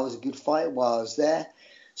know that I was a good fighter while I was there.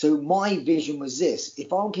 So my vision was this.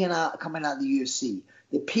 If I'm coming out of the UFC,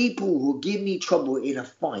 the people who give me trouble in a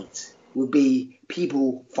fight would be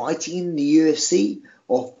people fighting in the UFC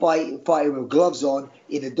or fighting with gloves on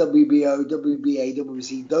in the WBO, WBA,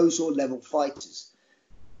 WBC, those sort of level fighters.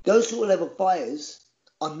 Those sort of level fighters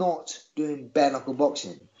are not doing bare knuckle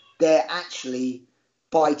boxing. They're actually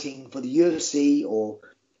fighting for the UFC or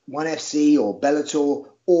ONE FC or Bellator,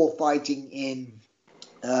 or fighting in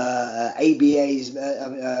ABAs,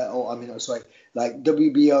 like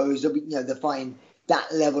WBOs. They're fighting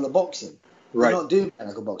that level of boxing. Right. They're not doing bare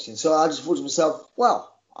knuckle boxing. So I just thought to myself,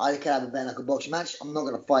 well, I can have a bare knuckle boxing match. I'm not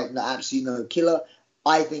going to fight absolutely no killer.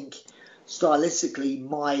 I think stylistically,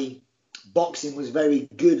 my boxing was very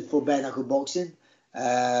good for bare knuckle boxing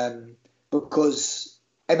because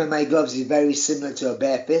MMA gloves is very similar to a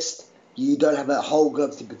bare fist. You don't have a whole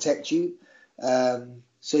glove to protect you.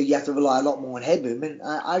 So you have to rely a lot more on head movement.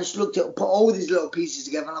 I just put all these little pieces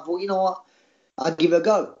together and I thought, you know what? I'd give it a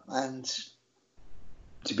go. And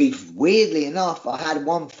to be weirdly enough, I had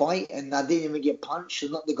one fight and I didn't even get punched. I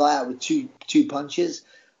knocked the guy out with two punches.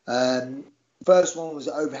 First one was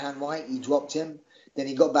an overhand right. He dropped him. Then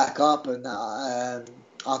he got back up and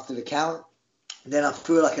after the count. Then I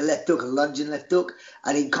threw like a left hook, a lunging left hook.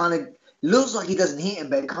 And he kind of looks like he doesn't hit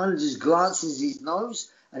him, but it kind of just glances his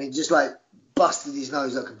nose. And he just like busted his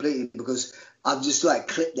nose up completely because I've just like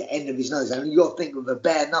clipped the end of his nose. And you got to think of a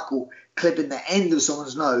bare knuckle clipping the end of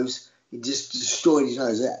someone's nose. It just destroyed his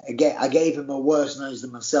nose. I gave him a worse nose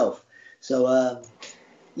than myself. So,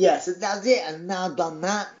 so that's it. And now I've done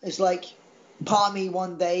that. It's like part of me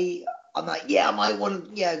one day, I'm like, yeah, I might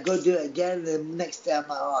want to go do it again. And the next day I'm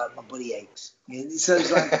like, all right, my body aches. So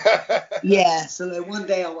it's like, so like one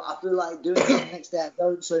day I feel like doing it, the next day I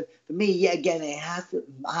don't. So for me, yet again,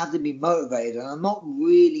 I have to be motivated. And I'm not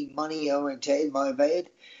really money-orientated, motivated.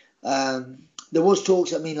 There was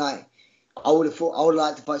talks, I mean, like, I would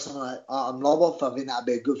like to fight someone like Artem Lobov. I think that would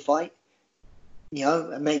be a good fight.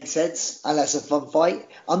 It makes sense, and that's a fun fight.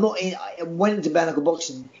 I went into bare knuckle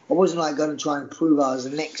boxing. I wasn't like going to try and prove I was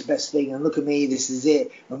the next best thing and look at me, this is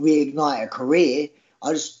it, and reignite a career.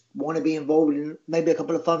 I just want to be involved in maybe a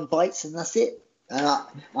couple of fun fights, and that's it. And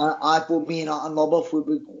I thought me and Artem Lobov would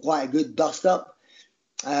be quite a good dust up.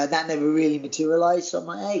 That never really materialized, so I'm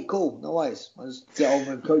like, hey, cool, no worries. I'll just get on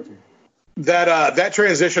with coaching. That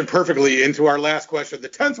transitioned perfectly into our last question. The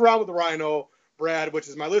 10th round with the Rhino, Brad, which,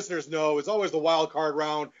 as my listeners know, is always the wild card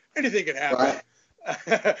round. Anything can happen.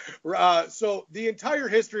 Right. So the entire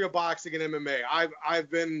history of boxing and MMA, I've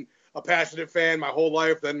been a passionate fan my whole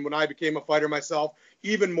life. Then when I became a fighter myself,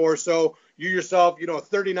 even more so. You yourself, a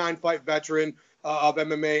 39-fight veteran of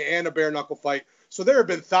MMA and a bare knuckle fight. So there have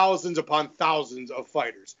been thousands upon thousands of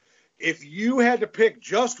fighters. If you had to pick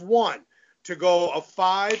just one to go a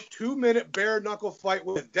 2-minute bare knuckle fight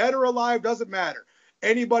with, dead or alive, doesn't matter,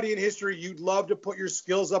 anybody in history you'd love to put your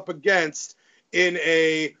skills up against in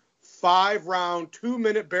a 5-round,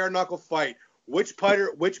 2-minute bare knuckle fight, which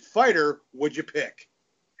fighter would you pick?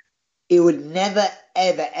 It would never,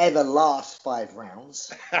 ever, ever last 5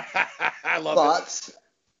 rounds. I love it. But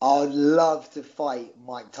I'd love to fight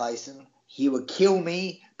Mike Tyson. He would kill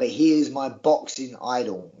me, but he is my boxing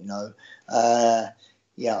idol,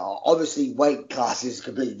 obviously weight class is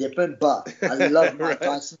completely different, but I love Mike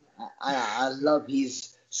Tyson. I love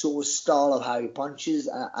his sort of style of how he punches.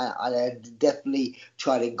 I definitely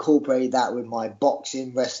try to incorporate that with my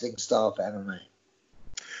boxing, wrestling style for MMA.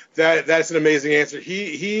 That's an amazing answer.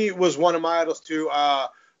 He was one of my idols too.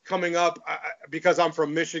 Coming up, because I'm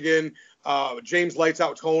from Michigan, James Lights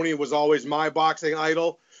Out Tony was always my boxing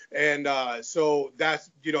idol. And so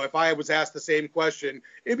that's, if I was asked the same question,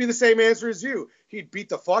 it'd be the same answer as you. He'd beat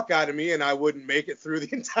the fuck out of me and I wouldn't make it through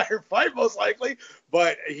the entire fight most likely.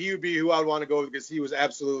 But he would be who I'd want to go with because he was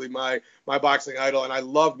absolutely my boxing idol. And I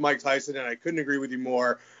loved Mike Tyson and I couldn't agree with you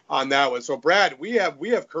more on that one. So, Brad, we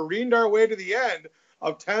have careened our way to the end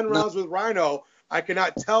of 10 rounds with Rhino. I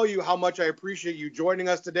cannot tell you how much I appreciate you joining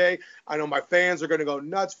us today. I know my fans are going to go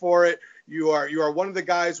nuts for it. You are one of the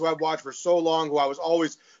guys who I've watched for so long, who I was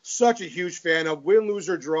always such a huge fan of. Win, lose,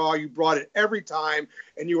 or draw, you brought it every time,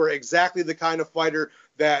 and you are exactly the kind of fighter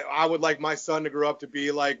that I would like my son to grow up to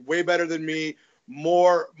be, like way better than me,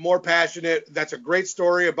 more passionate. That's a great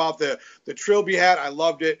story about the Trilby hat. I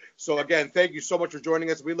loved it. So, again, thank you so much for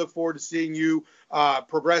joining us. We look forward to seeing you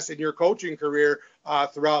progress in your coaching career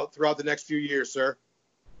throughout the next few years, sir.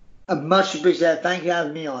 Much appreciated. Thank you for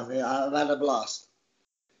having me on. I've had a blast.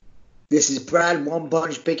 This is Brad One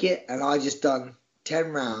Punch Pickett, and I just done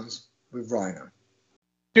 10 rounds with Rhino.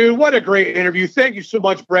 Dude, what a great interview. Thank you so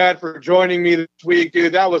much, Brad, for joining me this week,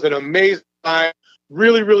 dude. That was an amazing time.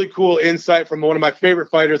 Really, really cool insight from one of my favorite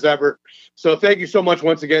fighters ever. So thank you so much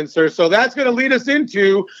once again, sir. So that's going to lead us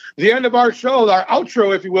into the end of our show, our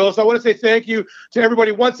outro, if you will. So I want to say thank you to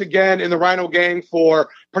everybody once again in the Rhino gang for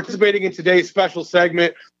participating in today's special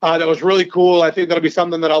segment. That was really cool. I think that'll be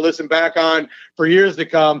something that I'll listen back on for years to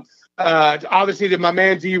come. Obviously, to my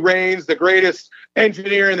man D. Raines, the greatest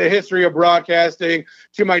engineer in the history of broadcasting.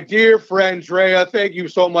 To my dear friend Drea, thank you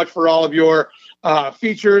so much for all of your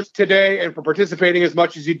features today and for participating as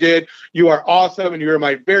much as you did. You are awesome, and you are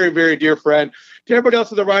my very, very dear friend. To everybody else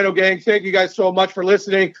in the Rhino gang, thank you guys so much for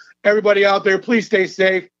listening. Everybody out there, please stay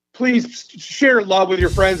safe. Please share love with your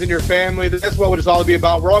friends and your family. That's what it's all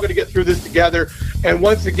about. We're all going to get through this together. And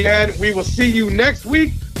once again, we will see you next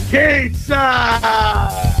week. Cage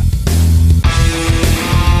side!